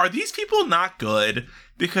 so are these people not good?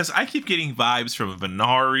 Because I keep getting vibes from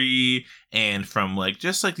Venari and from, like,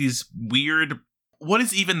 just, like, these weird... What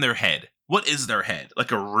is even their head? What is their head?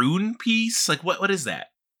 Like a rune piece? Like, what is that?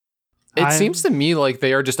 It seems to me like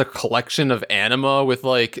they are just a collection of anima with,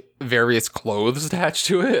 like, various clothes attached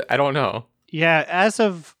to it. I don't know. Yeah, as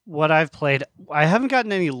of what I've played, I haven't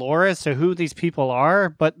gotten any lore as to who these people are,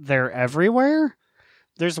 but they're everywhere.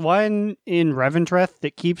 There's one in Revendreth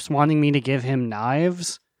that keeps wanting me to give him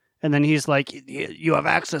knives. And then he's like, you have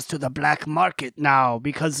access to the black market now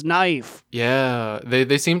because knife. Yeah,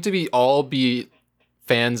 they seem to be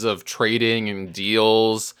fans of trading and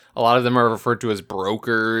deals. A lot of them are referred to as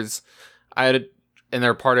brokers. And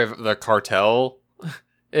they're part of the cartel.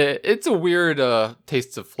 It's a weird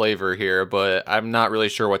taste of flavor here, but I'm not really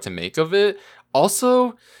sure what to make of it.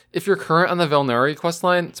 Also, if you're current on the Velnari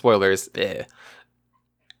questline, spoilers,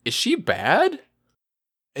 is she bad?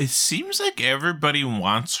 It seems like everybody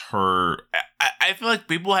wants her. I feel like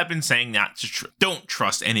people have been saying not to don't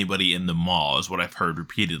trust anybody in the mall is what I've heard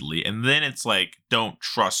repeatedly. And then it's like, don't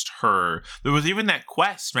trust her. There was even that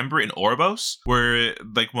quest, remember in Orbos, where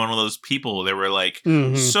like one of those people, they were like,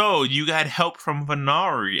 so you got help from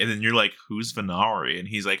Venari. And then you're like, who's Venari? And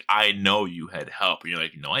he's like, I know you had help. And you're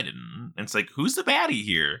like, no, I didn't. And it's like, who's the baddie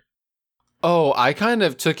here? Oh, I kind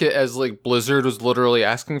of took it as like Blizzard was literally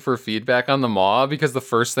asking for feedback on the Maw, because the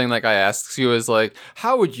first thing that guy asks you is like,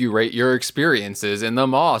 how would you rate your experiences in the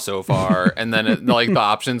Maw so far? And then like the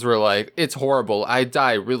options were like, it's horrible, I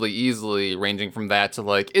die really easily, ranging from that to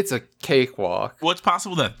like, it's a cakewalk. Well, it's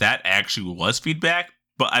possible that actually was feedback,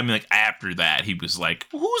 but I mean, like after that, he was like,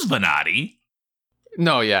 who's Venati?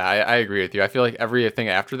 No, yeah, I agree with you. I feel like everything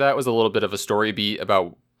after that was a little bit of a story beat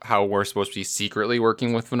about how we're supposed to be secretly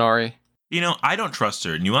working with Venari. You know, I don't trust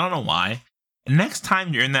her, and you want to know why? Next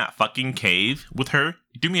time you're in that fucking cave with her,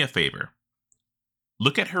 do me a favor.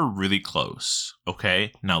 Look at her really close,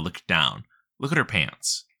 okay? Now look down. Look at her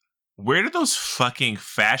pants. Where did those fucking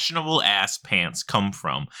fashionable-ass pants come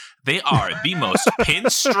from? They are the most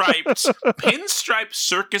pinstriped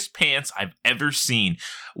circus pants I've ever seen.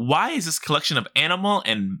 Why is this collection of animal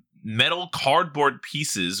and metal cardboard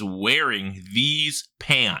pieces wearing these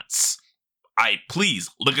pants? Please,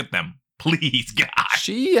 look at them. Please, God.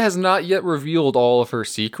 She has not yet revealed all of her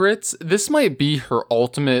secrets. This might be her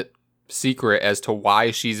ultimate secret as to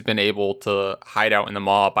why she's been able to hide out in the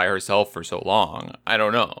Maw by herself for so long. I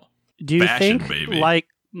don't know. Do you Fashion, think, baby. like,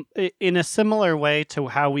 in a similar way to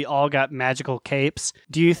how we all got magical capes,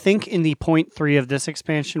 do you think in the 0.3 of this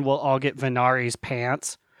expansion we'll all get Venari's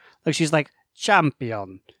pants? Like, she's like,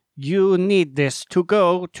 champion, you need this to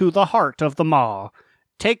go to the heart of the Maw.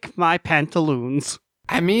 Take my pantaloons.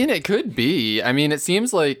 I mean, it could be. I mean, it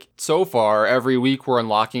seems like so far every week we're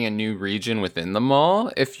unlocking a new region within the Maw.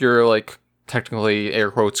 If you're like technically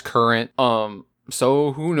air quotes current.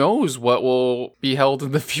 So who knows what will be held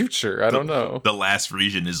in the future? I don't know. The last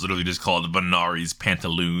region is literally just called Venari's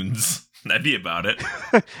Pantaloons. That'd be about it.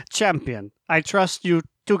 Champion, I trust you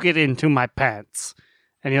to get into my pants.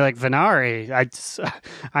 And you're like, Venari,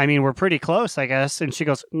 I mean, we're pretty close, I guess. And she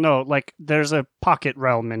goes, no, like, there's a pocket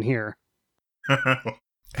realm in here.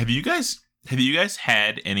 Have you guys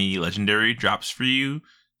had any legendary drops for you?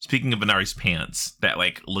 Speaking of Venari's pants, that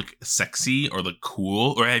like look sexy or look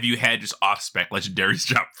cool, or have you had just off-spec legendaries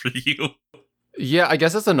drop for you? Yeah, I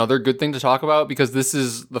guess that's another good thing to talk about because this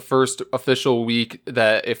is the first official week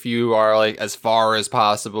that if you are like as far as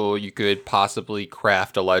possible, you could possibly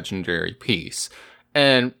craft a legendary piece.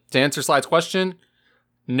 And to answer Slide's question,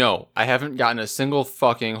 no, I haven't gotten a single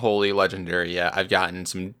fucking holy legendary yet. I've gotten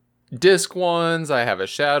some disc ones, I have a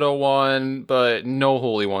shadow one, but no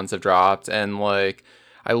holy ones have dropped. And like,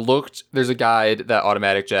 I looked, there's a guide that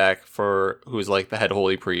Automatic Jack, who's like the head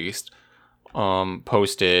holy priest,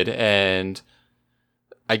 posted, and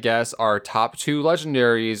I guess our top 2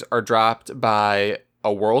 legendaries are dropped by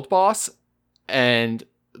a world boss, and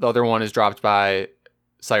the other one is dropped by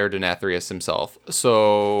Sire Denathrius himself.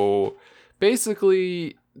 So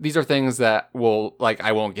basically, these are things that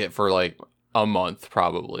I won't get for like a month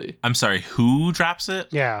probably. I'm sorry, who drops it?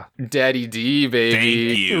 Yeah. Daddy D, baby.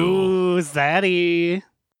 Thank you. Ooh, Zaddy.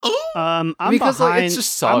 Ooh. I'm Because, behind. like, it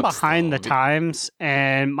just sucks, I'm behind though. the times,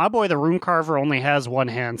 and my boy the Rune Carver only has one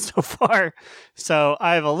hand so far, so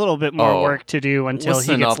I have a little bit more work to do until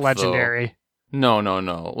he listen gets up, though. legendary.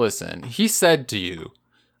 No. Listen, he said to you,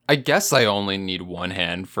 I guess I only need one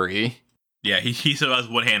hand free. Yeah, he still has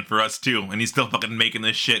one hand for us too, and he's still fucking making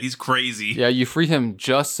this shit. He's crazy. Yeah, you free him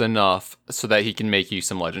just enough so that he can make you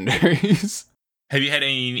some legendaries. Have you had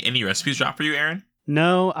any recipes drop for you, Aaron?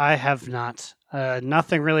 No, I have not.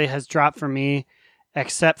 Nothing really has dropped for me,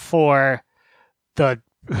 except for the.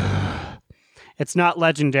 It's not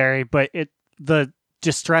legendary, but the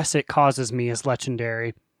distress it causes me is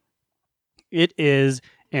legendary. It is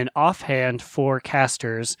an offhand for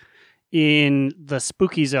casters in the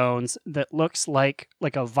spooky zones that looks like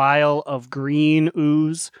a vial of green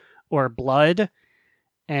ooze or blood,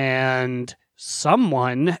 and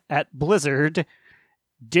someone at Blizzard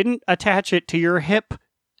didn't attach it to your hip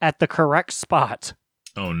at the correct spot.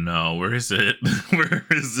 Oh no, where is it? Where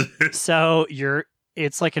is it? So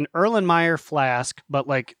it's like an Erlenmeyer flask, but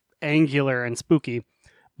like angular and spooky.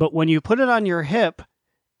 But when you put it on your hip,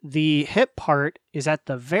 the hip part is at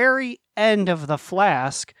the very end of the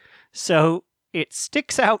flask. So it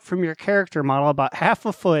sticks out from your character model about half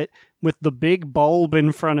a foot with the big bulb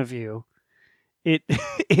in front of you.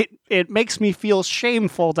 It makes me feel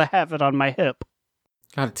shameful to have it on my hip.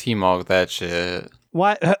 Gotta T-Mog that shit.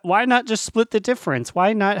 Why not just split the difference?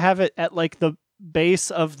 Why not have it at like the base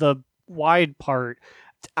of the wide part?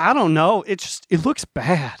 I don't know. It looks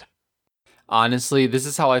bad. Honestly, this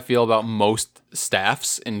is how I feel about most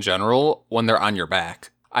staffs in general when they're on your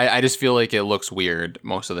back. I just feel like it looks weird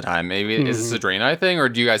most of the time. Maybe is this a Draenei thing, or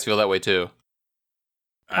do you guys feel that way too?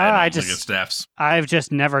 I don't look at staffs. I've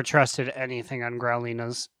just never trusted anything on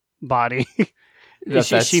Growlina's body. That's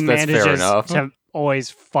she manages fair enough. to always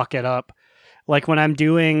fuck it up. Like when I'm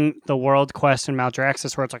doing the world quest in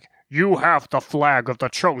Maldraxxus where it's like, you have the flag of the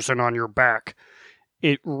chosen on your back.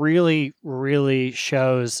 It really, really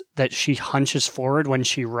shows that she hunches forward when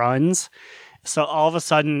she runs. So all of a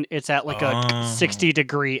sudden it's at like a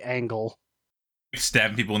 60-degree angle.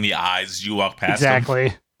 Stabbing people in the eyes as you walk past Exactly.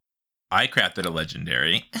 them. I crafted a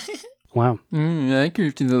legendary. Wow. I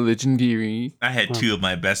crafted the legendary. I had two of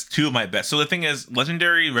my best. So the thing is,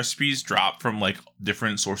 legendary recipes drop from like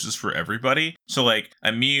different sources for everybody. So like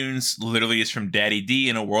Immunes literally is from Daddy D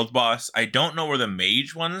and a world boss. I don't know where the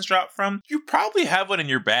mage ones drop from. You probably have one in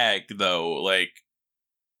your bag though. Like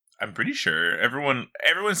I'm pretty sure everyone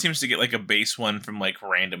seems to get like a base one from like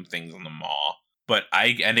random things on the mall. But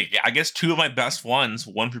I guess two of my best ones,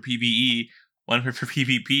 one for PvE, one for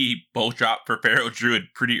PvP, both dropped for Pharaoh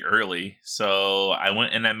Druid pretty early. So I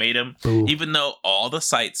went and I made them, even though all the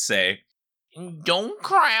sites say, don't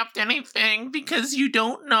craft anything because you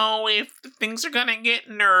don't know if the things are going to get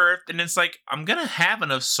nerfed. And it's like, I'm going to have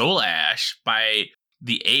enough Soul Ash by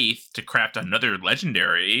the 8th to craft another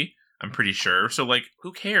legendary, I'm pretty sure. So like,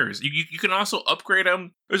 who cares? You can also upgrade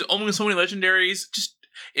them. There's only so many legendaries. Just,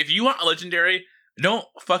 if you want a legendary, don't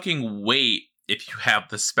fucking wait. If you have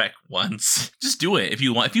the spec once, just do it. If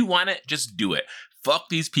you want it, just do it. Fuck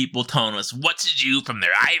these people telling us what to do from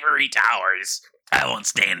their ivory towers. I won't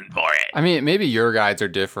stand for it. I mean, maybe your guides are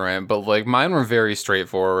different, but like mine were very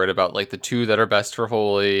straightforward about like the two that are best for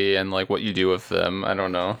holy and like what you do with them. I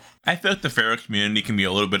don't know. I feel like the Pharaoh community can be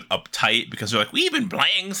a little bit uptight because they're like, we've been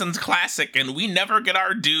playing since Classic and we never get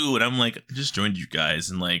our due. And I'm like, I just joined you guys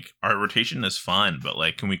and like our rotation is fun, but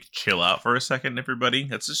like, can we chill out for a second, everybody?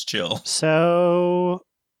 Let's just chill. So,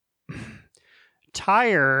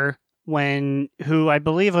 Tyre, who I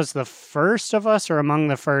believe was the first of us or among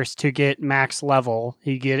the first to get max level,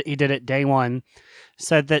 he did it day one,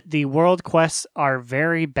 said that the world quests are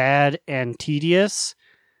very bad and tedious.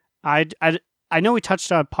 I know we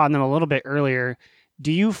touched upon them a little bit earlier.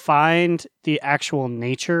 Do you find the actual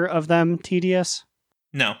nature of them tedious?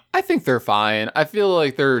 No. I think they're fine. I feel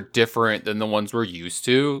like they're different than the ones we're used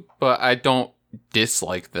to, but I don't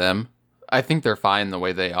dislike them. I think they're fine the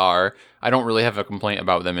way they are. I don't really have a complaint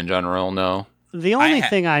about them in general, no. The only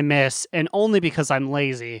thing I miss, and only because I'm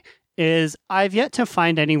lazy, is I've yet to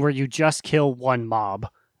find any where you just kill one mob.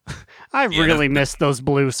 I really miss those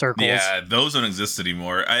blue circles. Yeah, those don't exist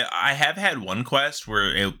anymore. I have had one quest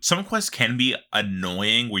where some quests can be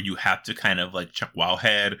annoying where you have to kind of like check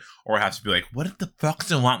Wowhead or have to be like, what the fuck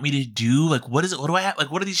does it want me to do? Like, what is it? What do I have?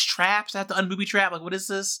 Like, what are these traps? I have to unbooby trap? Like, what is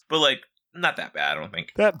this? But like, not that bad, I don't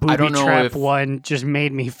think. That booby trap one just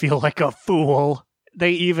made me feel like a fool.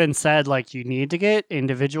 They even said, like, you need to get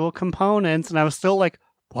individual components, and I was still like,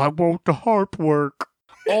 why won't the harp work?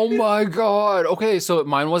 Oh my god. Okay, so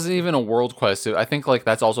mine wasn't even a world quest. I think like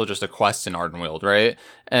that's also just a quest in Ardenweald, right?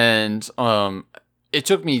 And it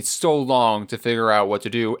took me so long to figure out what to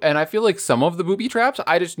do. And I feel like some of the booby traps,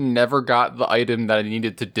 I just never got the item that I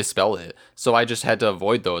needed to dispel it. So I just had to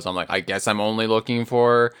avoid those. I'm like, I guess I'm only looking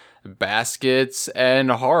for baskets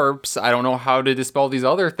and harps. I don't know how to dispel these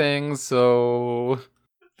other things, so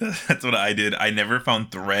That's what I did. I never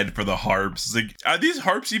found thread for the harps. It's like, are these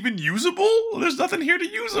harps even usable? There's nothing here to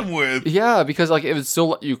use them with. Yeah, because like it would still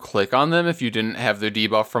let you click on them if you didn't have the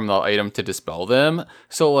debuff from the item to dispel them.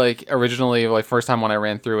 So like originally, like first time when I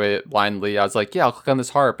ran through it blindly, I was like, yeah, I'll click on this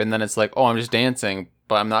harp, and then it's like, oh, I'm just dancing,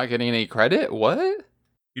 but I'm not getting any credit? What?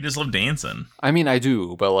 You just love dancing. I mean, I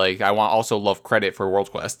do, but like I want also love credit for world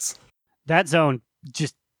quests. That zone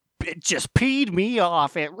just peed me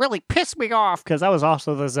off. It really pissed me off because that was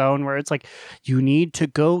also the zone where it's like, you need to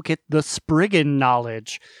go get the Spriggan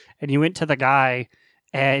knowledge. And you went to the guy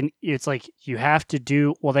and it's like, you have to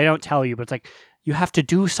do, well, they don't tell you, but it's like, you have to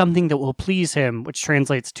do something that will please him, which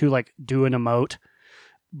translates to like do an emote.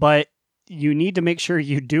 But you need to make sure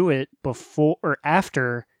you do it before or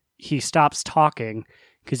after he stops talking.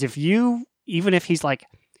 Because even if he's like,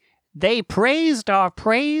 they praised our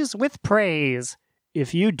praise with praise,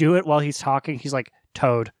 if you do it while he's talking, he's like,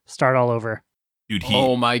 Toad, start all over. Dude,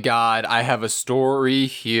 Oh my god, I have a story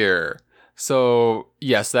here. So,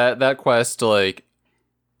 yes, that quest, like,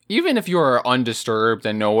 even if you are undisturbed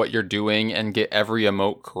and know what you're doing and get every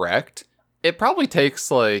emote correct, it probably takes,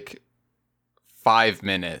 like, 5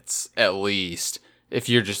 minutes at least if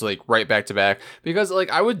you're just, like, right back to back. Because, like,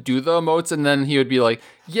 I would do the emotes and then he would be like,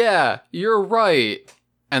 yeah, you're right.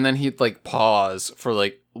 And then he'd, like, pause for,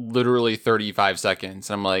 like, literally 35 seconds.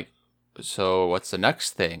 And I'm like, so what's the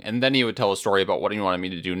next thing? And then he would tell a story about what he wanted me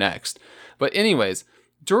to do next. But anyways,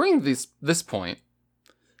 during this point,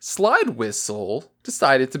 Slide Whistle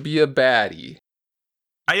decided to be a baddie.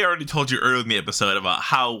 I already told you earlier in the episode about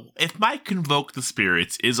how if my Convoke the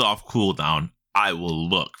Spirits is off cooldown, I will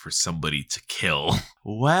look for somebody to kill.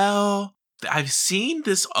 Well, I've seen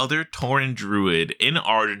this other Tauren Druid in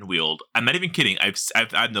Ardenweald. I'm not even kidding.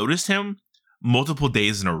 I've noticed him multiple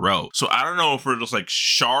days in a row. So I don't know if we're just like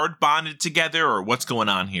shard bonded together or what's going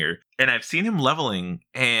on here. And I've seen him leveling,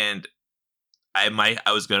 and I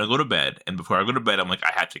was gonna go to bed, and before I go to bed, I'm like,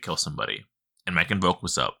 I had to kill somebody. And my Convoke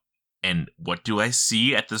was up. And what do I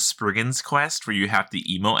see at the Spriggan's quest where you have to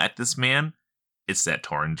emote at this man? It's that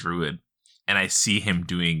Tauren Druid. And I see him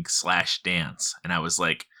doing /dance. And I was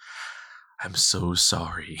like, I'm so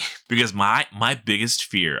sorry. Because my biggest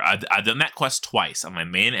fear, I've done that quest twice on my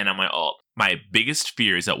main and on my alt. My biggest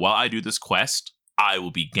fear is that while I do this quest, I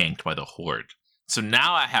will be ganked by the Horde. So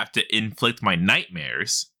now I have to inflict my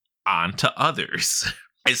nightmares onto others.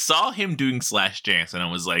 I saw him doing /dance and I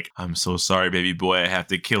was like, I'm so sorry, baby boy, I have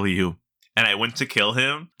to kill you. And I went to kill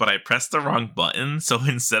him, but I pressed the wrong button. So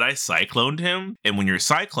instead I cycloned him. And when you're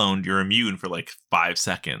cycloned, you're immune for like 5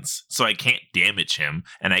 seconds. So I can't damage him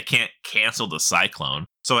and I can't cancel the cyclone.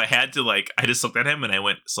 So I had to I just looked at him and I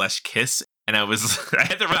went /kiss. And I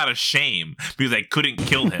had to run out of shame because I couldn't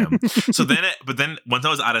kill him. But then once I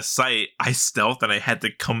was out of sight, I stealthed and I had to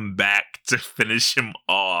come back to finish him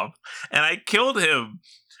off. And I killed him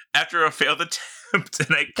after a failed attempt. and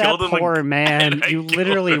I That killed him. poor man. and I You killed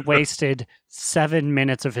literally him. wasted 7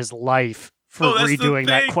 minutes of his life for Oh, that's the redoing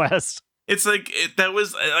that thing. quest. It's like that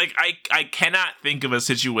was like I cannot think of a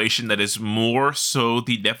situation that is more so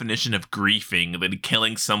the definition of griefing than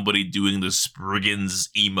killing somebody doing the Spriggans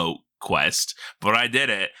emote quest. But I did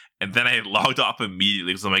it, and then I logged off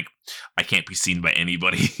immediately because I'm like, I can't be seen by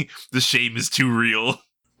anybody. The shame is too real.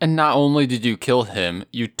 And not only did you kill him,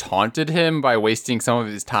 you taunted him by wasting some of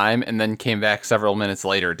his time and then came back several minutes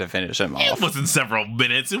later to finish him It off. wasn't several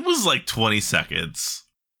minutes. It was like 20 seconds.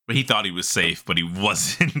 But he thought he was safe, but he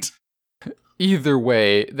wasn't. Either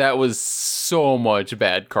way, that was so much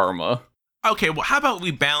bad karma. Okay, well, how about we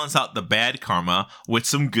balance out the bad karma with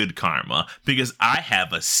some good karma? Because I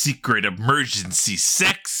have a secret emergency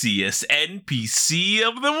sexiest NPC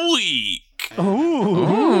of the week.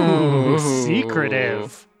 Ooh, Ooh.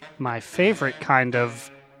 secretive. My favorite kind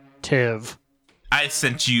of tiv. I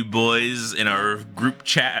sent you boys in our group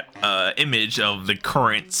chat image of the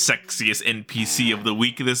current sexiest NPC of the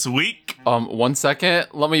week this week. 1 second,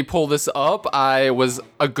 let me pull this up. I was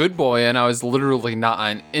a good boy and I was literally not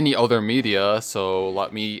on any other media, so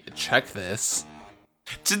let me check this.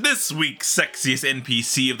 To this week's sexiest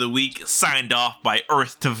NPC of the week, signed off by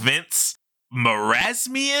Earth to Vince,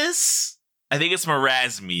 Marasmius? I think it's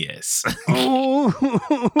Marasmius.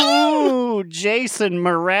 Ooh, Jason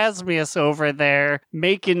Marasmius over there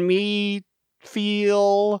making me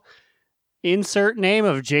feel insert name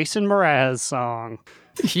of Jason Mraz song.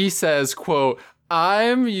 He says, quote,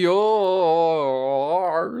 "I'm yours."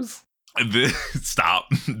 Stop.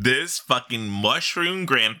 This fucking mushroom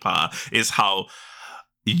grandpa is how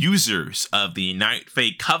users of the Night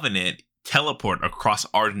Fae Covenant teleport across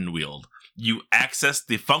Ardenweald. You access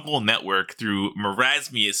the fungal network through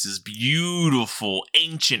Marasmius's beautiful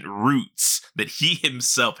ancient roots that he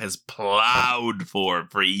himself has plowed for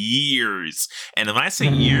years. And when I say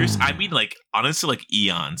years, I mean like honestly like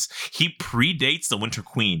eons. He predates the Winter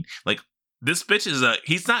Queen. Like this bitch is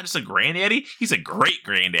he's not just a granddaddy, he's a great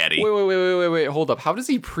granddaddy. Wait, hold up. How does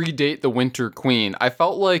he predate the Winter Queen? I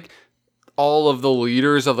felt like all of the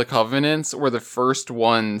leaders of the Covenants were the first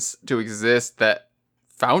ones to exist that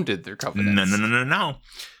founded their covenants. No.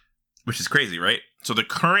 Which is crazy, right? So the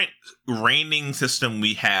current reigning system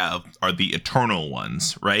we have are the Eternal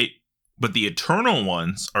Ones, right? But the Eternal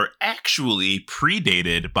Ones are actually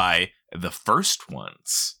predated by the First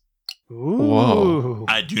Ones. Ooh. Whoa.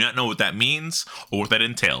 I do not know what that means or what that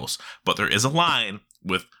entails, but there is a line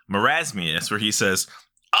with Marasmius where he says,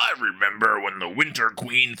 I remember when the Winter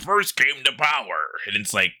Queen first came to power. And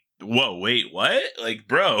it's like, whoa, wait, what? Like,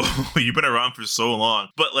 bro, you've been around for so long.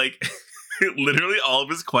 But, like, literally all of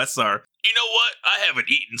his quests are, you know what? I haven't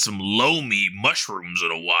eaten some loamy mushrooms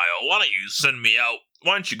in a while. Why don't you send me out?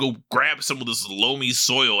 Why don't you go grab some of this loamy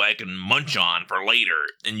soil I can munch on for later?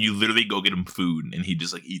 And you literally go get him food, and he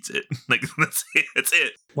just, like, eats it. Like, that's it. That's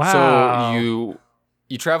it. Wow. So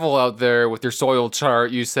you travel out there with your soil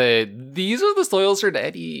chart. You say, these are the soils for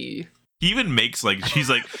Daddy. He even makes like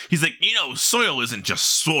he's like, you know, soil isn't just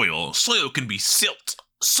soil. Soil can be silt.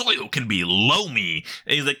 Soil can be loamy.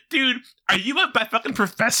 And he's like, dude, are you my fucking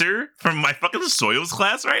professor from my fucking soils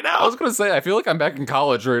class right I now? was gonna say, I feel like I'm back in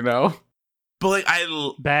college right now. But like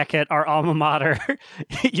Back at our alma mater,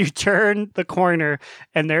 you turn the corner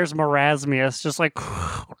and there's Marasmius just like,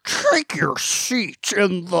 take your seat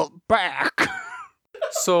in the back.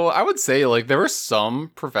 So I would say, like, there were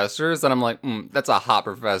some professors that I'm like, that's a hot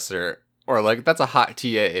professor. Or, like, that's a hot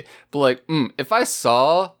TA. But, like, if I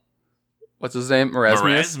saw, what's his name?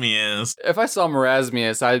 Marasmius. If I saw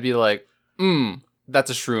Marasmius, I'd be like, that's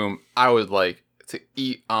a shroom I would like to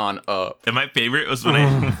eat on up. And my favorite was when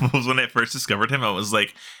I first discovered him. I was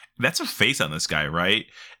like, that's a face on this guy, right?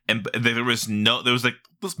 And there was like,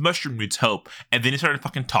 this mushroom needs help. And then he started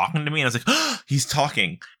fucking talking to me, and I was like, oh, he's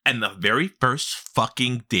talking. And the very first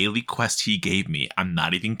fucking daily quest he gave me, I'm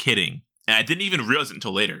not even kidding, and I didn't even realize it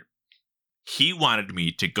until later, he wanted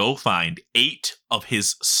me to go find 8 of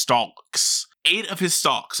his stalks. 8 of his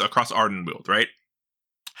stalks across Ardenweald, right?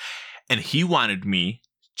 And he wanted me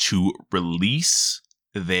to release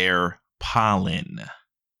their pollen.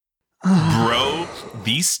 Bro,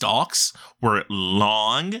 these stalks were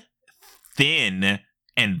long, thin,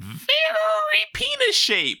 and very penis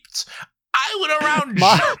shaped. I went around.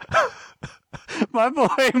 My boy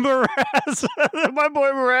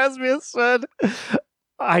Marasmius said,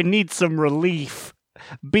 I need some relief.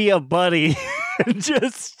 Be a buddy.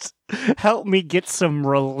 Just help me get some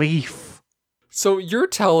relief. So you're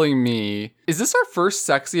telling me, is this our first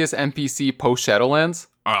sexiest NPC post Shadowlands?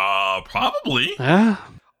 Probably. Huh?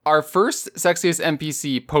 Our first sexiest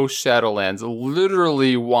NPC post Shadowlands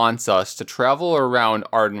literally wants us to travel around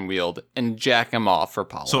Ardenweald and jack him off for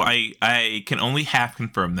pollen. So I can only half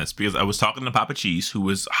confirm this because I was talking to Papa Cheese, who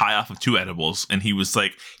was high off of 2 edibles, and he was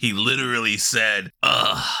like, he literally said,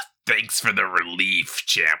 thanks for the relief,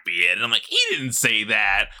 champion. And I'm like, he didn't say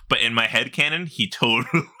that. But in my headcanon, he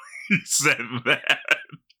totally said that.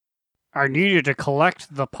 I needed to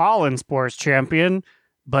collect the pollen spores, champion,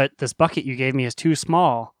 but this bucket you gave me is too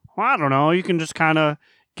small. Well, I don't know. You can just kind of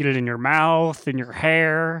get it in your mouth, in your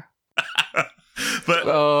hair.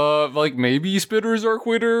 But like maybe spitters are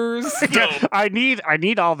quitters. no, I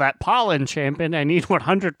need all that pollen, champion. I need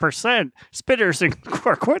 100% spitters and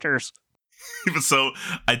quitters. so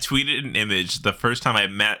I tweeted an image the first time I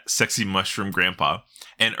met Sexy Mushroom Grandpa,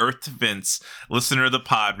 and Earth to Vince, listener of the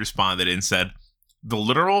pod, responded and said, the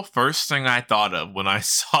literal first thing I thought of when I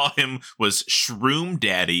saw him was Shroom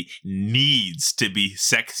Daddy needs to be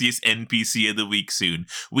sexiest NPC of the week soon.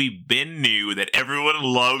 We been knew that everyone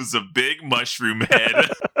loves a big mushroom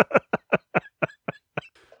head.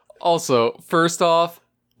 Also, first off,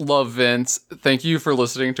 love Vince. Thank you for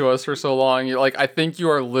listening to us for so long. You're like, I think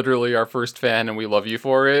you are literally our first fan and we love you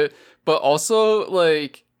for it. But also,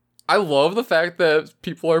 like, I love the fact that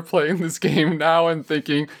people are playing this game now and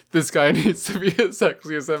thinking this guy needs to be the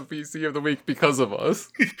sexiest NPC of the week because of us.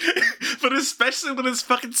 But especially when it's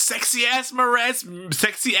fucking sexy ass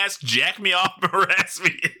jack me off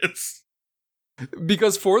Marasmius.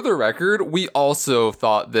 Because for the record, we also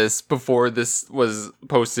thought this before this was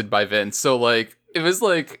posted by Vince. So, like, it was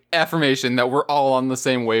like affirmation that we're all on the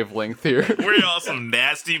same wavelength here. We're all some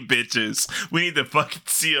nasty bitches. We need to fucking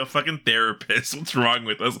see a fucking therapist. What's wrong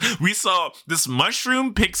with us? We saw this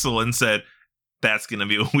mushroom pixel and said, that's going to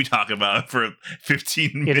be what we talk about for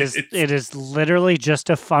 15 minutes. It is literally just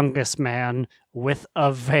a fungus man with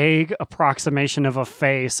a vague approximation of a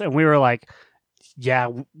face. And we were like, yeah,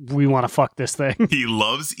 we want to fuck this thing. He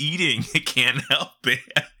loves eating. It can't help it.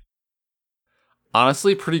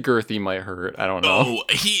 Honestly, pretty girthy might hurt. I don't know. Oh,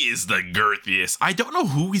 he is the girthiest. I don't know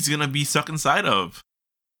who he's going to be stuck inside of.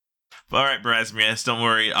 All right, Marasmius, don't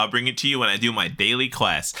worry. I'll bring it to you when I do my daily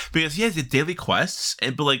quest. Because he has the daily quests,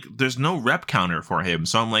 but like, there's no rep counter for him.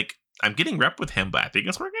 So I'm like, I'm getting rep with him, but I think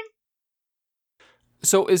it's working.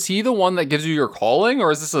 So is he the one that gives you your calling,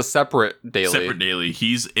 or is this a separate daily? Separate daily.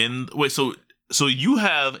 He's in... Wait, so you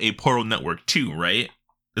have a Portal Network too, right?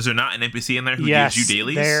 Is there not an NPC in there who gives you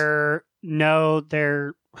dailies?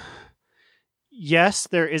 Yes,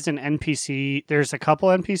 there is an NPC. There's a couple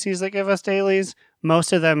NPCs that give us dailies.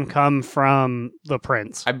 Most of them come from the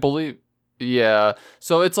Prince. I believe, yeah.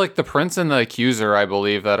 So it's like the Prince and the Accuser, I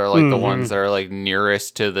believe, that are like the ones that are like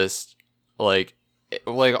nearest to this, like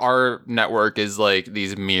our network is like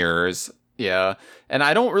these mirrors. Yeah. And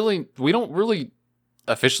we don't really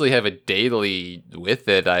officially have a daily with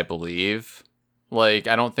it, I believe. Like,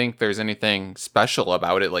 I don't think there's anything special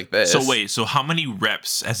about it like this. So wait, so how many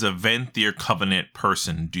reps as a Venthyr Covenant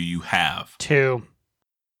person do you have? 2.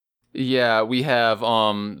 Yeah, we have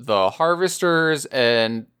the Harvesters,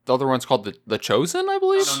 and the other one's called the Chosen, I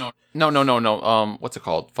believe? No. What's it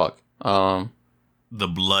called? Fuck. The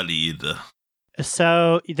Bloodied.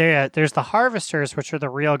 So there's the Harvesters, which are the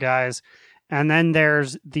real guys, and then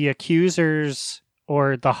there's the Accusers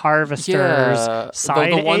or the Harvesters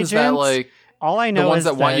side the ones agents. that like all I know the ones is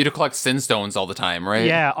that want you to collect sin stones all the time, right?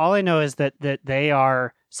 Yeah, all I know is that they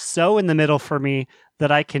are so in the middle for me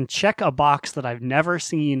that I can check a box that I've never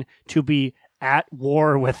seen to be at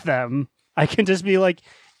war with them. I can just be like,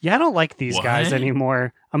 yeah, I don't like these guys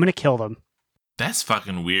anymore. I'm going to kill them. That's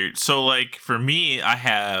fucking weird. So, like, for me, I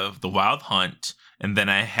have the Wild Hunt, and then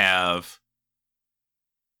I have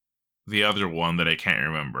the other one that I can't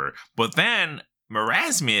remember. But then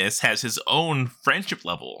Marasmius has his own friendship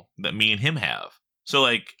level that me and him have. So,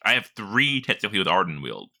 like, I have 3 technically with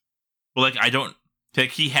Ardenweald. But, like, I don't...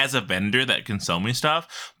 Like, he has a vendor that can sell me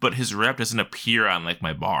stuff, but his rep doesn't appear on, like,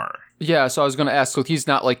 my bar. Yeah, so I was going to ask, so he's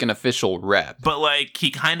not, like, an official rep. But, like, he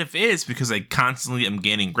kind of is, because I constantly am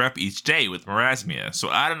gaining rep each day with Marasmia. So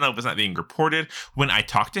I don't know if it's not being reported. When I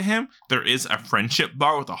talk to him, there is a friendship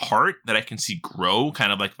bar with a heart that I can see grow,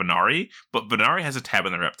 kind of like Venari. But Venari has a tab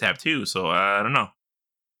in the rep tab, too, so I don't know.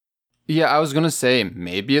 Yeah, I was going to say,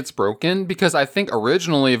 maybe it's broken, because I think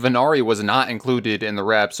originally Venari was not included in the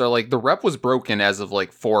rep. So, like, the rep was broken as of,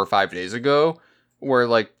 like, 4 or 5 days ago, where,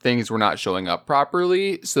 like, things were not showing up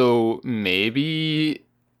properly. So maybe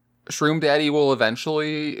Shroom Daddy will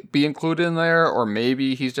eventually be included in there, or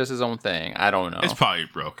maybe he's just his own thing. I don't know. It's probably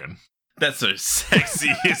broken. That's the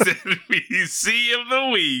sexiest NPC of the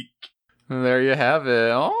week. There you have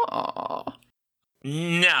it. Oh.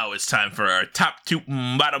 Now it's time for our top toot,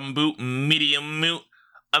 bottom boot, medium moot.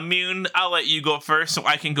 Immune, I'll let you go first so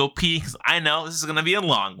I can go pee, because I know this is going to be a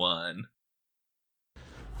long one.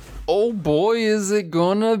 Oh boy, is it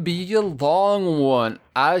gonna be a long one.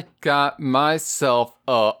 I got myself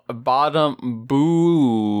a bottom boot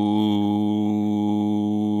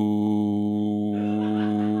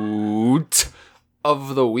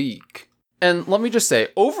of the week. And let me just say,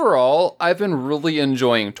 overall, I've been really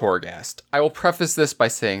enjoying Torghast. I will preface this by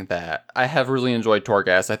saying that I have really enjoyed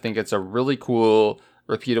Torghast. I think it's a really cool,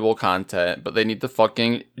 repeatable content, but they need to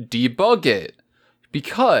fucking debug it.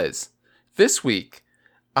 Because this week,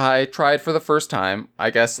 I tried for the first time. I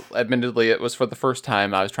guess, admittedly, it was for the first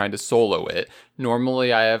time I was trying to solo it.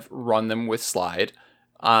 Normally, I have run them with Slide,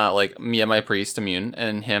 like me and my priest, Immune,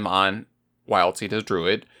 and him on Wild Seed as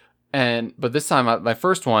Druid. But this time, my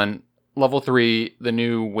first one, level 3, the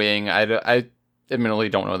new wing, I admittedly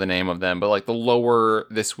don't know the name of them, but like the lower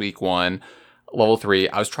this week one, level 3,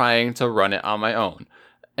 I was trying to run it on my own.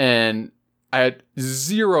 And I had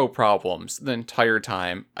 0 problems the entire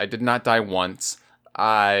time. I did not die once.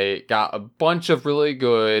 I got a bunch of really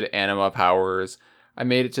good anima powers. I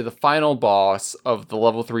made it to the final boss of the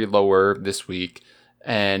level 3 lower this week,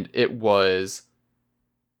 and it was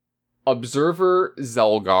Observer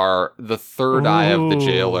Zelgar, the third eye of the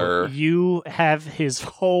jailer. You have his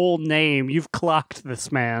whole name. You've clocked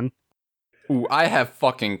this man. Ooh, I have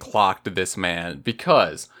fucking clocked this man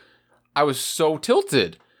because I was so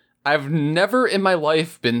tilted. I've never in my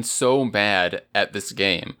life been so mad at this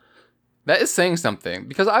game. That is saying something,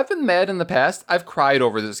 because I've been mad in the past. I've cried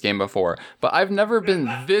over this game before, but I've never been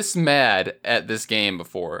this mad at this game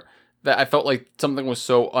before, that I felt like something was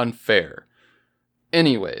so unfair.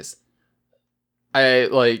 Anyways,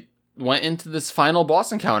 I went into this final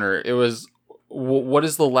boss encounter. It was, what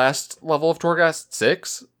is the last level of Torghast?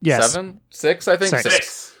 6? Yes. 7? 6, I think?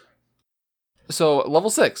 6. So,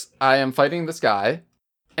 level 6, I am fighting this guy.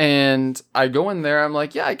 And I go in there, I'm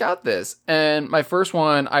like, yeah, I got this. And my first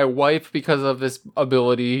one, I wipe because of this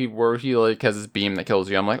ability where he has this beam that kills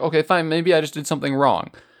you. I'm like, okay, fine, maybe I just did something wrong.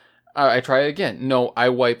 I try it again. No, I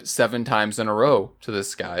wipe 7 times in a row to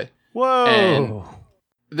this guy. Whoa. And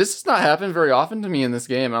this has not happened very often to me in this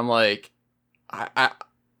game. I'm like, I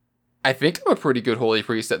think I'm a pretty good holy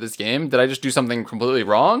priest at this game. Did I just do something completely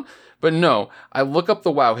wrong? But no, I look up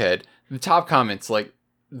the Wowhead. The top comments,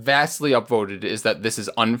 vastly upvoted is that this is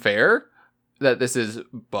unfair, that this is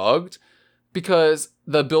bugged, because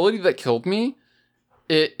the ability that killed me,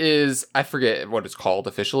 it is, I forget what it's called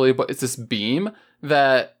officially, but it's this beam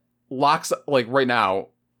that locks, right now,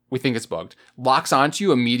 we think it's bugged, locks onto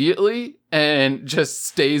you immediately and just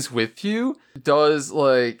stays with you, does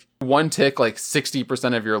 1 tick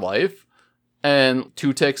 60% of your life, and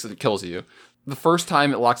 2 ticks it kills you. The first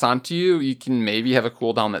time it locks onto you, you can maybe have a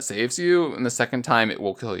cooldown that saves you, and the second time it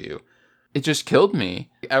will kill you. It just killed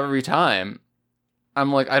me. Every time,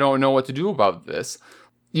 I'm like, I don't know what to do about this.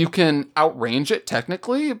 You can outrange it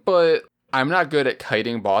technically, but I'm not good at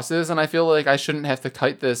kiting bosses, and I feel like I shouldn't have to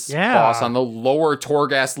kite this boss on the lower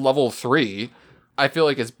Torghast level 3. I feel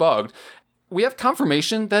like it's bugged. We have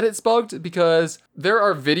confirmation that it's bugged because there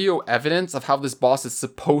are video evidence of how this boss is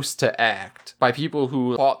supposed to act by people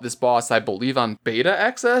who fought this boss, I believe, on beta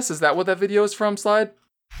access. Is that what that video is from, Slide?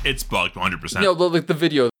 It's bugged 100%. No, the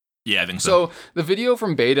video. Yeah, I think so. So the video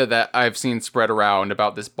from beta that I've seen spread around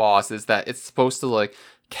about this boss is that it's supposed to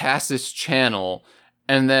cast this channel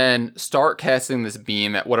and then start casting this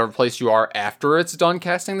beam at whatever place you are after it's done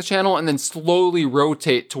casting the channel, and then slowly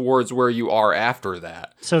rotate towards where you are after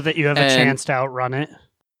that. So that you have a chance to outrun it.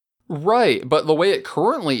 Right, but the way it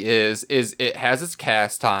currently is it has its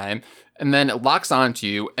cast time, and then it locks onto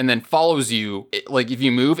you, and then follows you. If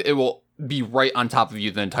you move, it will be right on top of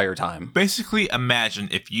you the entire time. Basically, imagine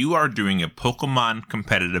if you are doing a Pokemon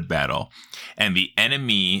competitive battle and the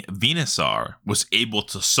enemy Venusaur was able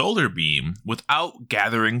to solar beam without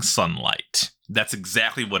gathering sunlight. That's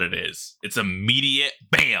exactly what it is. It's immediate,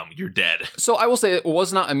 bam, you're dead. So I will say it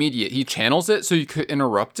was not immediate. He channels it so you could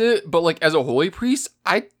interrupt it, but as a holy priest,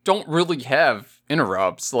 I don't really have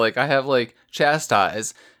interrupts. I have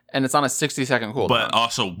chastise, and it's on a 60-second cooldown. But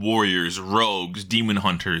also warriors, rogues, demon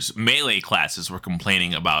hunters, melee classes were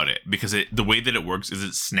complaining about it because the way that it works is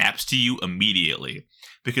it snaps to you immediately.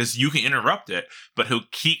 Because you can interrupt it, but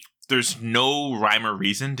there's no rhyme or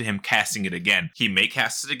reason to him casting it again. He may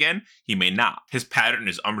cast it again, he may not. His pattern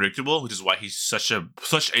is unpredictable, which is why he's such a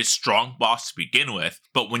strong boss to begin with.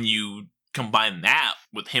 But when you combine that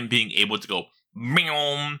with him being able to go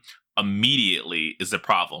meow immediately is the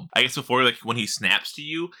problem. I guess before, when he snaps to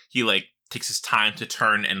you, he takes his time to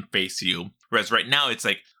turn and face you. Whereas right now it's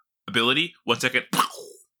ability, 1 second,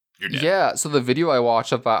 you're dead. Yeah, so the video I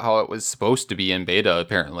watched about how it was supposed to be in beta,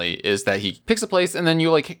 apparently, is that he picks a place and then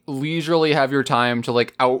you, like, leisurely have your time to,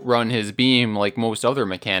 like, outrun his beam like most other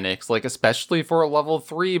mechanics, like, especially for a level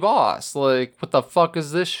 3 boss. Like, what the fuck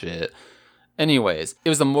is this shit? Anyways, it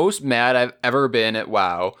was the most mad I've ever been at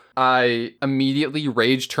WoW. I immediately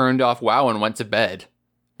rage turned off WoW and went to bed.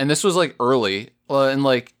 And this was, like, early, and,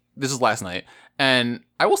 like, this is last night. And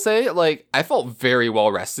I will say, like, I felt very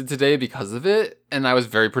well rested today because of it, and I was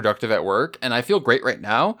very productive at work, and I feel great right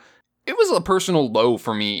now. It was a personal low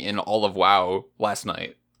for me in all of WoW last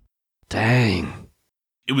night. Dang.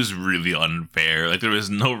 It was really unfair. Like, there was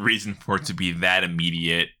no reason for it to be that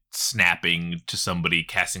immediate snapping to somebody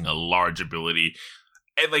casting a large ability.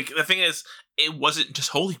 And, like, the thing is, it wasn't just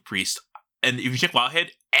Holy Priest. And if you check Wildhead,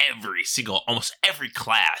 almost every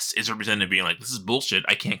class is represented being like, this is bullshit,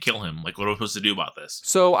 I can't kill him. Like, what am I supposed to do about this?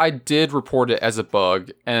 So I did report it as a bug,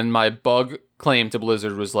 and my bug claim to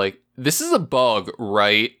Blizzard was like, this is a bug,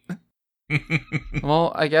 right?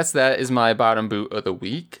 Well, I guess that is my bottom boot of the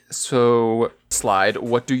week. So, Slide,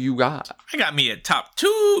 what do you got? I got me a top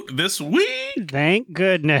 2 this week. Thank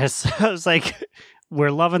goodness. I was like, we're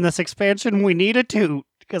loving this expansion. We need a toot.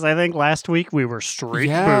 Because I think last week we were straight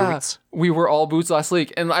boots. We were all boots last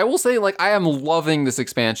week. And I will say, like, I am loving this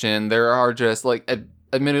expansion. There are just, like,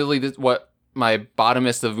 admittedly, what my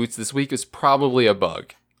bottomest of boots this week is probably a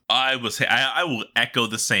bug. I will echo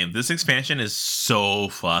the same. This expansion is so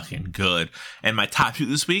fucking good. And my top 2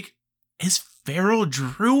 this week is Feral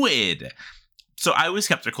Druid. So I was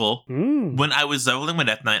skeptical. When I was leveling my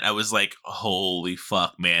Death Knight, I was like, holy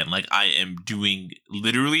fuck, man. Like, I am doing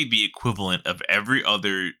literally the equivalent of every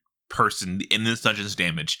other person in this dungeon's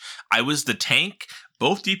damage. I was the tank,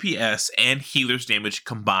 both DPS and healer's damage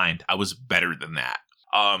combined. I was better than that.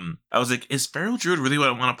 I was like, is Feral Druid really what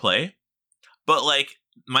I want to play? But, like,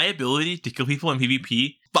 my ability to kill people in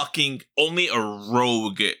PvP, fucking only a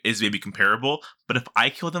rogue is maybe comparable, but if I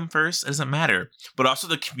kill them first, it doesn't matter. But also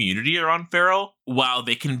the community around Feral, while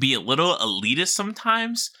they can be a little elitist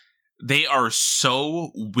sometimes, they are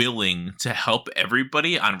so willing to help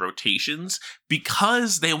everybody on rotations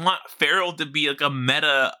because they want Feral to be like a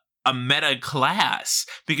meta class.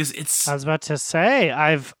 Because it's... I was about to say,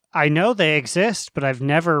 I know they exist, but I've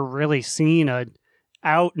never really seen a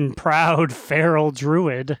out and proud Feral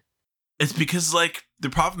Druid. It's because, like, the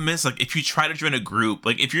problem is, like, if you try to join a group,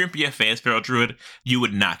 like, if you're in BFA as Feral Druid, you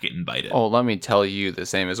would not get invited. Oh, let me tell you, the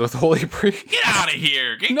same as with Holy Priest. Get out of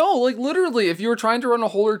here! No, like, literally, if you were trying to run a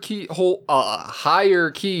higher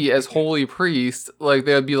key as Holy Priest, like,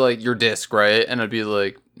 they'd be like, your disc, right? And I'd be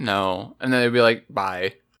like, no. And then they'd be like,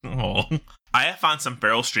 bye. Oh. I have found some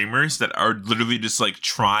Feral streamers that are literally just, like,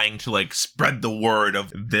 trying to, like, spread the word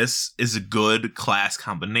of this is a good class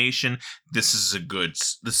combination. This is a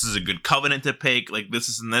good covenant to pick. Like, this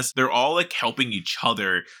is and this. They're all, like, helping each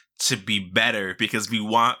other to be better because we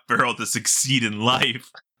want Feral to succeed in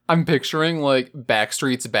life. I'm picturing, like,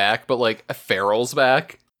 Backstreet's back, but, like, Feral's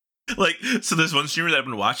back. Like, so there's one streamer that I've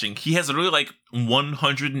been watching. He has literally, like,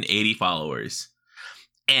 180 followers.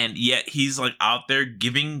 And yet he's, like, out there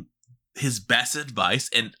giving his best advice,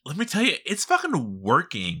 and let me tell you, it's fucking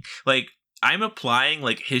working. Like, I'm applying,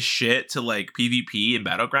 like, his shit to, like, PvP and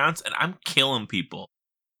Battlegrounds, and I'm killing people.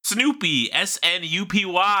 Snoopy,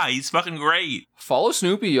 Snupy, he's fucking great. Follow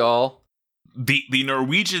Snoopy, y'all. The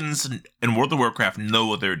Norwegians in World of Warcraft know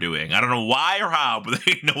what they're doing. I don't know why or how, but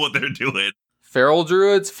they know what they're doing. Feral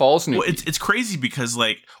Druids, follow Snoopy. Well, it's crazy because,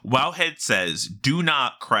 like, Wowhead says, do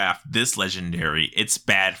not craft this legendary. It's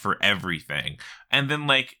bad for everything. And then,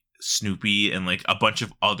 like, Snoopy and, like, a bunch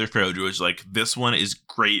of other Feral Druids like, this one is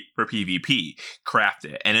great for PvP. Craft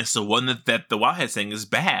it. And it's the one that the Wowhead's saying is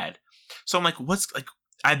bad. So I'm like,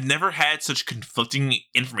 I've never had such conflicting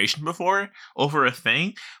information before over a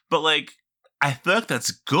thing, but, like, I feel like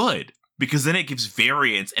that's good because then it gives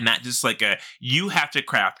variance and not just like you have to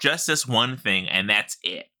craft just this one thing and that's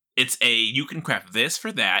it. It's you can craft this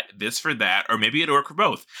for that, or maybe it'll work for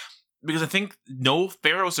both. Because I think no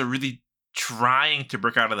Pharaohs are really trying to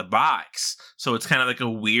break out of the box. So it's kind of like a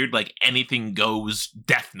weird, like, anything goes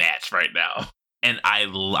deathmatch right now. And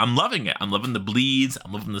I'm loving it. I'm loving the bleeds.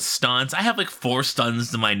 I'm loving the stuns. I have like 4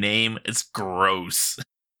 stuns to my name. It's gross.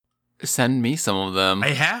 Send me some of them. I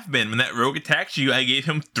have been. When that rogue attacked you, I gave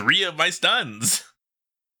him 3 of my stuns.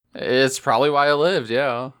 It's probably why I lived,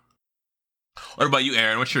 yeah. What about you,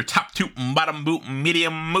 Aaron? What's your top 2 bottom boot,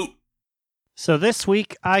 medium boot? So this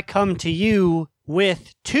week I come to you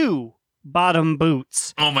with 2 bottom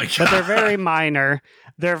boots. Oh my god. But they're very minor.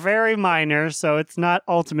 They're very minor, so it's not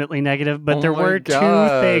ultimately negative, but there were 2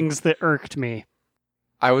 things that irked me.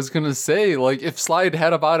 I was gonna say, like, if Slide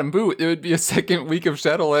had a bottom boot, it would be a second week of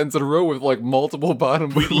Shadowlands in a row with, like, multiple bottom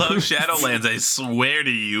We boots. love Shadowlands, I swear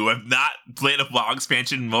to you. I've not played a WoW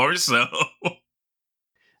expansion more so.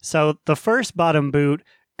 So the first bottom boot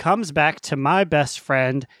comes back to my best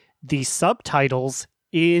friend, the subtitles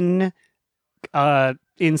in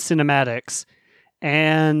cinematics.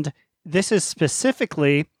 And this is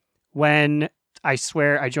specifically when, I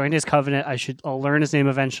swear I joined his covenant, I'll learn his name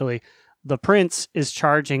eventually. The prince is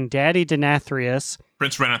charging Daddy Denathrius.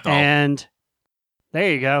 Prince Renathal. And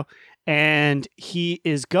there you go. And he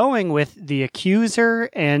is going with the accuser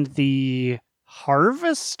and the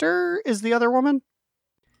harvester is the other woman.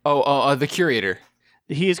 The curator.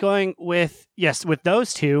 He is going with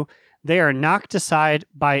those two. They are knocked aside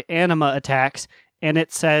by anima attacks, and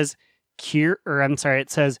it says it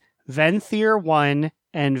says Venthyr 1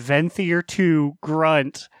 and Venthyr 2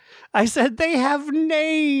 grunt. I said they have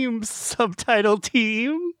names, subtitle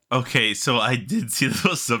team. Okay, so I did see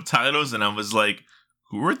those subtitles, and I was like,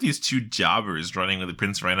 who are these two jobbers running with the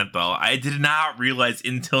Prince Renathal? I did not realize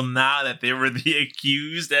until now that they were the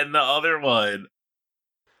accused and the other one.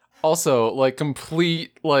 Also, like,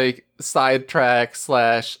 complete, like, sidetrack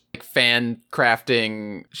 / fan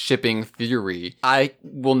crafting shipping theory. I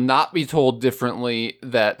will not be told differently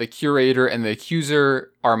that the curator and the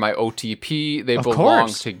accuser are my OTP. They belong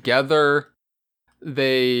together.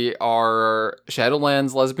 They are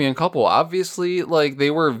Shadowlands lesbian couple. Obviously, like,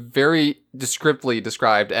 they were very descriptively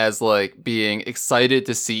described as, like, being excited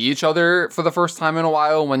to see each other for the first time in a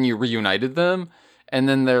while when you reunited them. And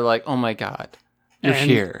then they're like, oh my god. You're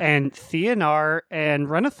here. And Theonar and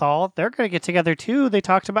Renathal, they're going to get together too. They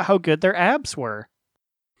talked about how good their abs were.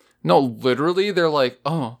 No, literally, they're like,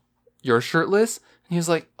 oh, you're shirtless? And he's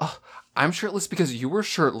like, oh, I'm shirtless because you were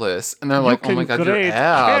shirtless. And they're like, oh my god, your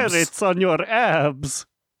abs. It's on your abs.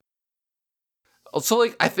 So,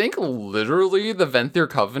 like, I think literally the Venthyr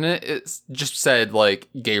Covenant just said, like,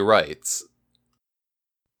 gay rights.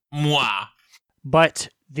 Mwah. But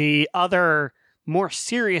the other more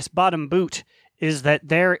serious bottom boot is that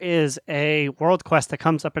there is a world quest that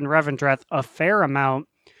comes up in Revendreth a fair amount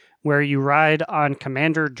where you ride on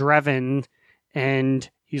Commander Drevin, and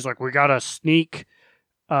he's like, we gotta sneak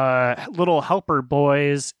little helper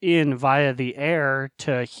boys in via the air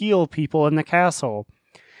to heal people in the castle.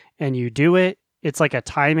 And you do it. It's like a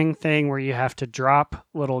timing thing where you have to drop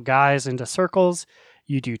little guys into circles.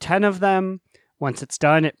 You do 10 of them. Once it's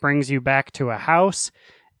done, it brings you back to a house.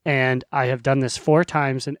 And I have done this 4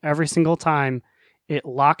 times, and every single time it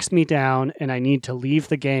locks me down and I need to leave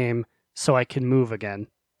the game so I can move again.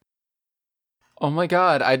 Oh my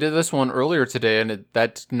god, I did this one earlier today and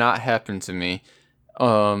that did not happen to me.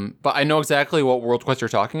 But I know exactly what world quest you're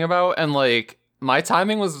talking about, and like, my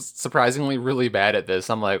timing was surprisingly really bad at this.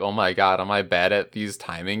 I'm like, oh my god, am I bad at these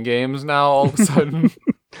timing games now all of a sudden?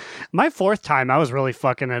 My 4th time, I was really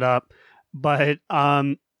fucking it up. But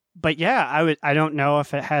yeah, I don't know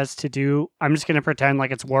if it has to do, I'm just going to pretend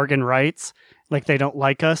like it's Worgen rights, like they don't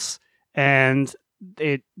like us, and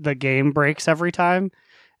the game breaks every time.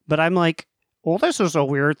 But I'm like, well, this is a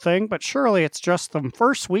weird thing, but surely it's just the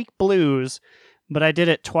first week blues. But I did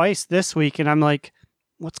it twice this week, and I'm like,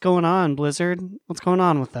 what's going on, Blizzard? What's going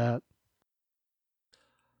on with that?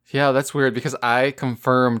 Yeah, that's weird because I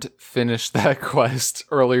finished that quest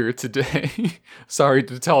earlier today. Sorry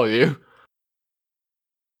to tell you.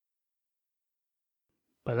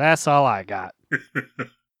 But that's all I got.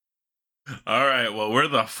 All right, well, we're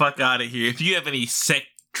the fuck out of here. If you have any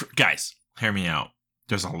guys, hear me out.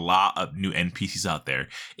 There's a lot of new NPCs out there.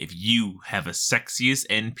 If you have a sexiest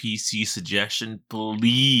NPC suggestion,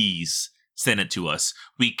 please send it to us.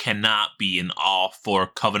 We cannot be in all 4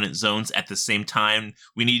 Covenant zones at the same time.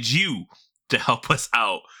 We need you to help us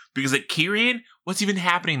out. Because at Kyrian, what's even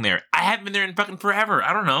happening there? I haven't been there in fucking forever.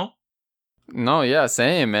 I don't know. No, yeah,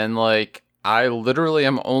 same. And like, I literally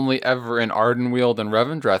am only ever in Ardenweald and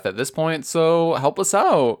Revendreth at this point, so help us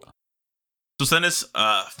out. So send us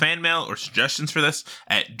fan mail or suggestions for this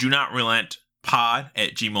at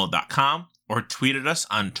donotrelenttpod@gmail.com or tweet at us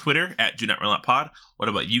on Twitter at donotrelenttpod. What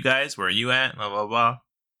about you guys? Where are you at? Blah, blah, blah.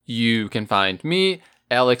 You can find me,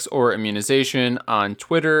 Alex or Immunization, on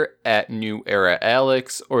Twitter at New Era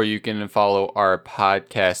Alex, or you can follow our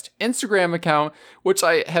podcast Instagram account, which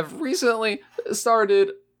I have recently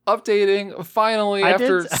started updating finally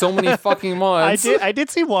after so many fucking months. I did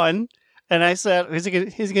see one, and I said, "Is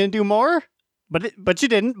he gonna do more?" But you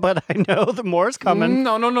didn't. But I know the more is coming.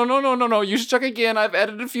 No. You should check again. I've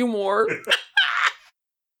added a few more.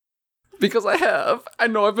 Because I have. I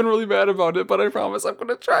know I've been really bad about it, but I promise I'm going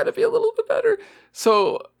to try to be a little bit better.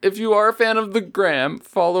 So if you are a fan of the gram,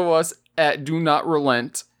 follow us at Do Not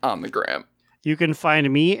Relent on the gram. You can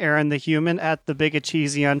find me, Aaron the Human, at The Big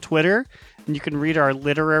Cheesy on Twitter. And you can read our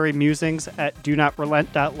literary musings at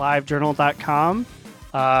donotrelent.livejournal.com.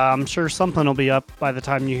 I'm sure something will be up by the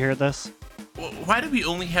time you hear this. Well, why do we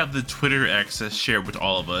only have the Twitter access shared with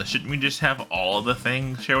all of us? Shouldn't we just have all of the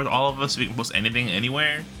things shared with all of us so we can post anything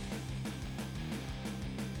anywhere?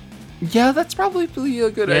 Yeah, that's probably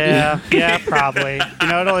a good idea. Yeah, probably. You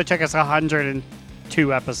know, it only took us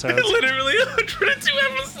 102 episodes. Literally 102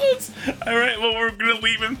 episodes. All right, well, we're going to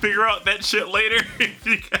leave and figure out that shit later.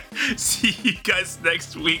 See you guys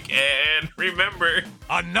next week, and remember...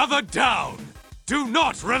 Another down! Do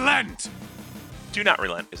not relent! Do Not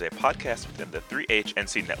Relent is a podcast within the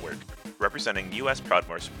 3HNC network, representing U.S.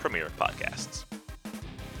 Proudmoore's premier podcasts.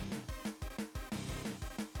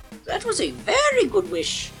 That was a very good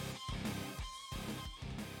wish.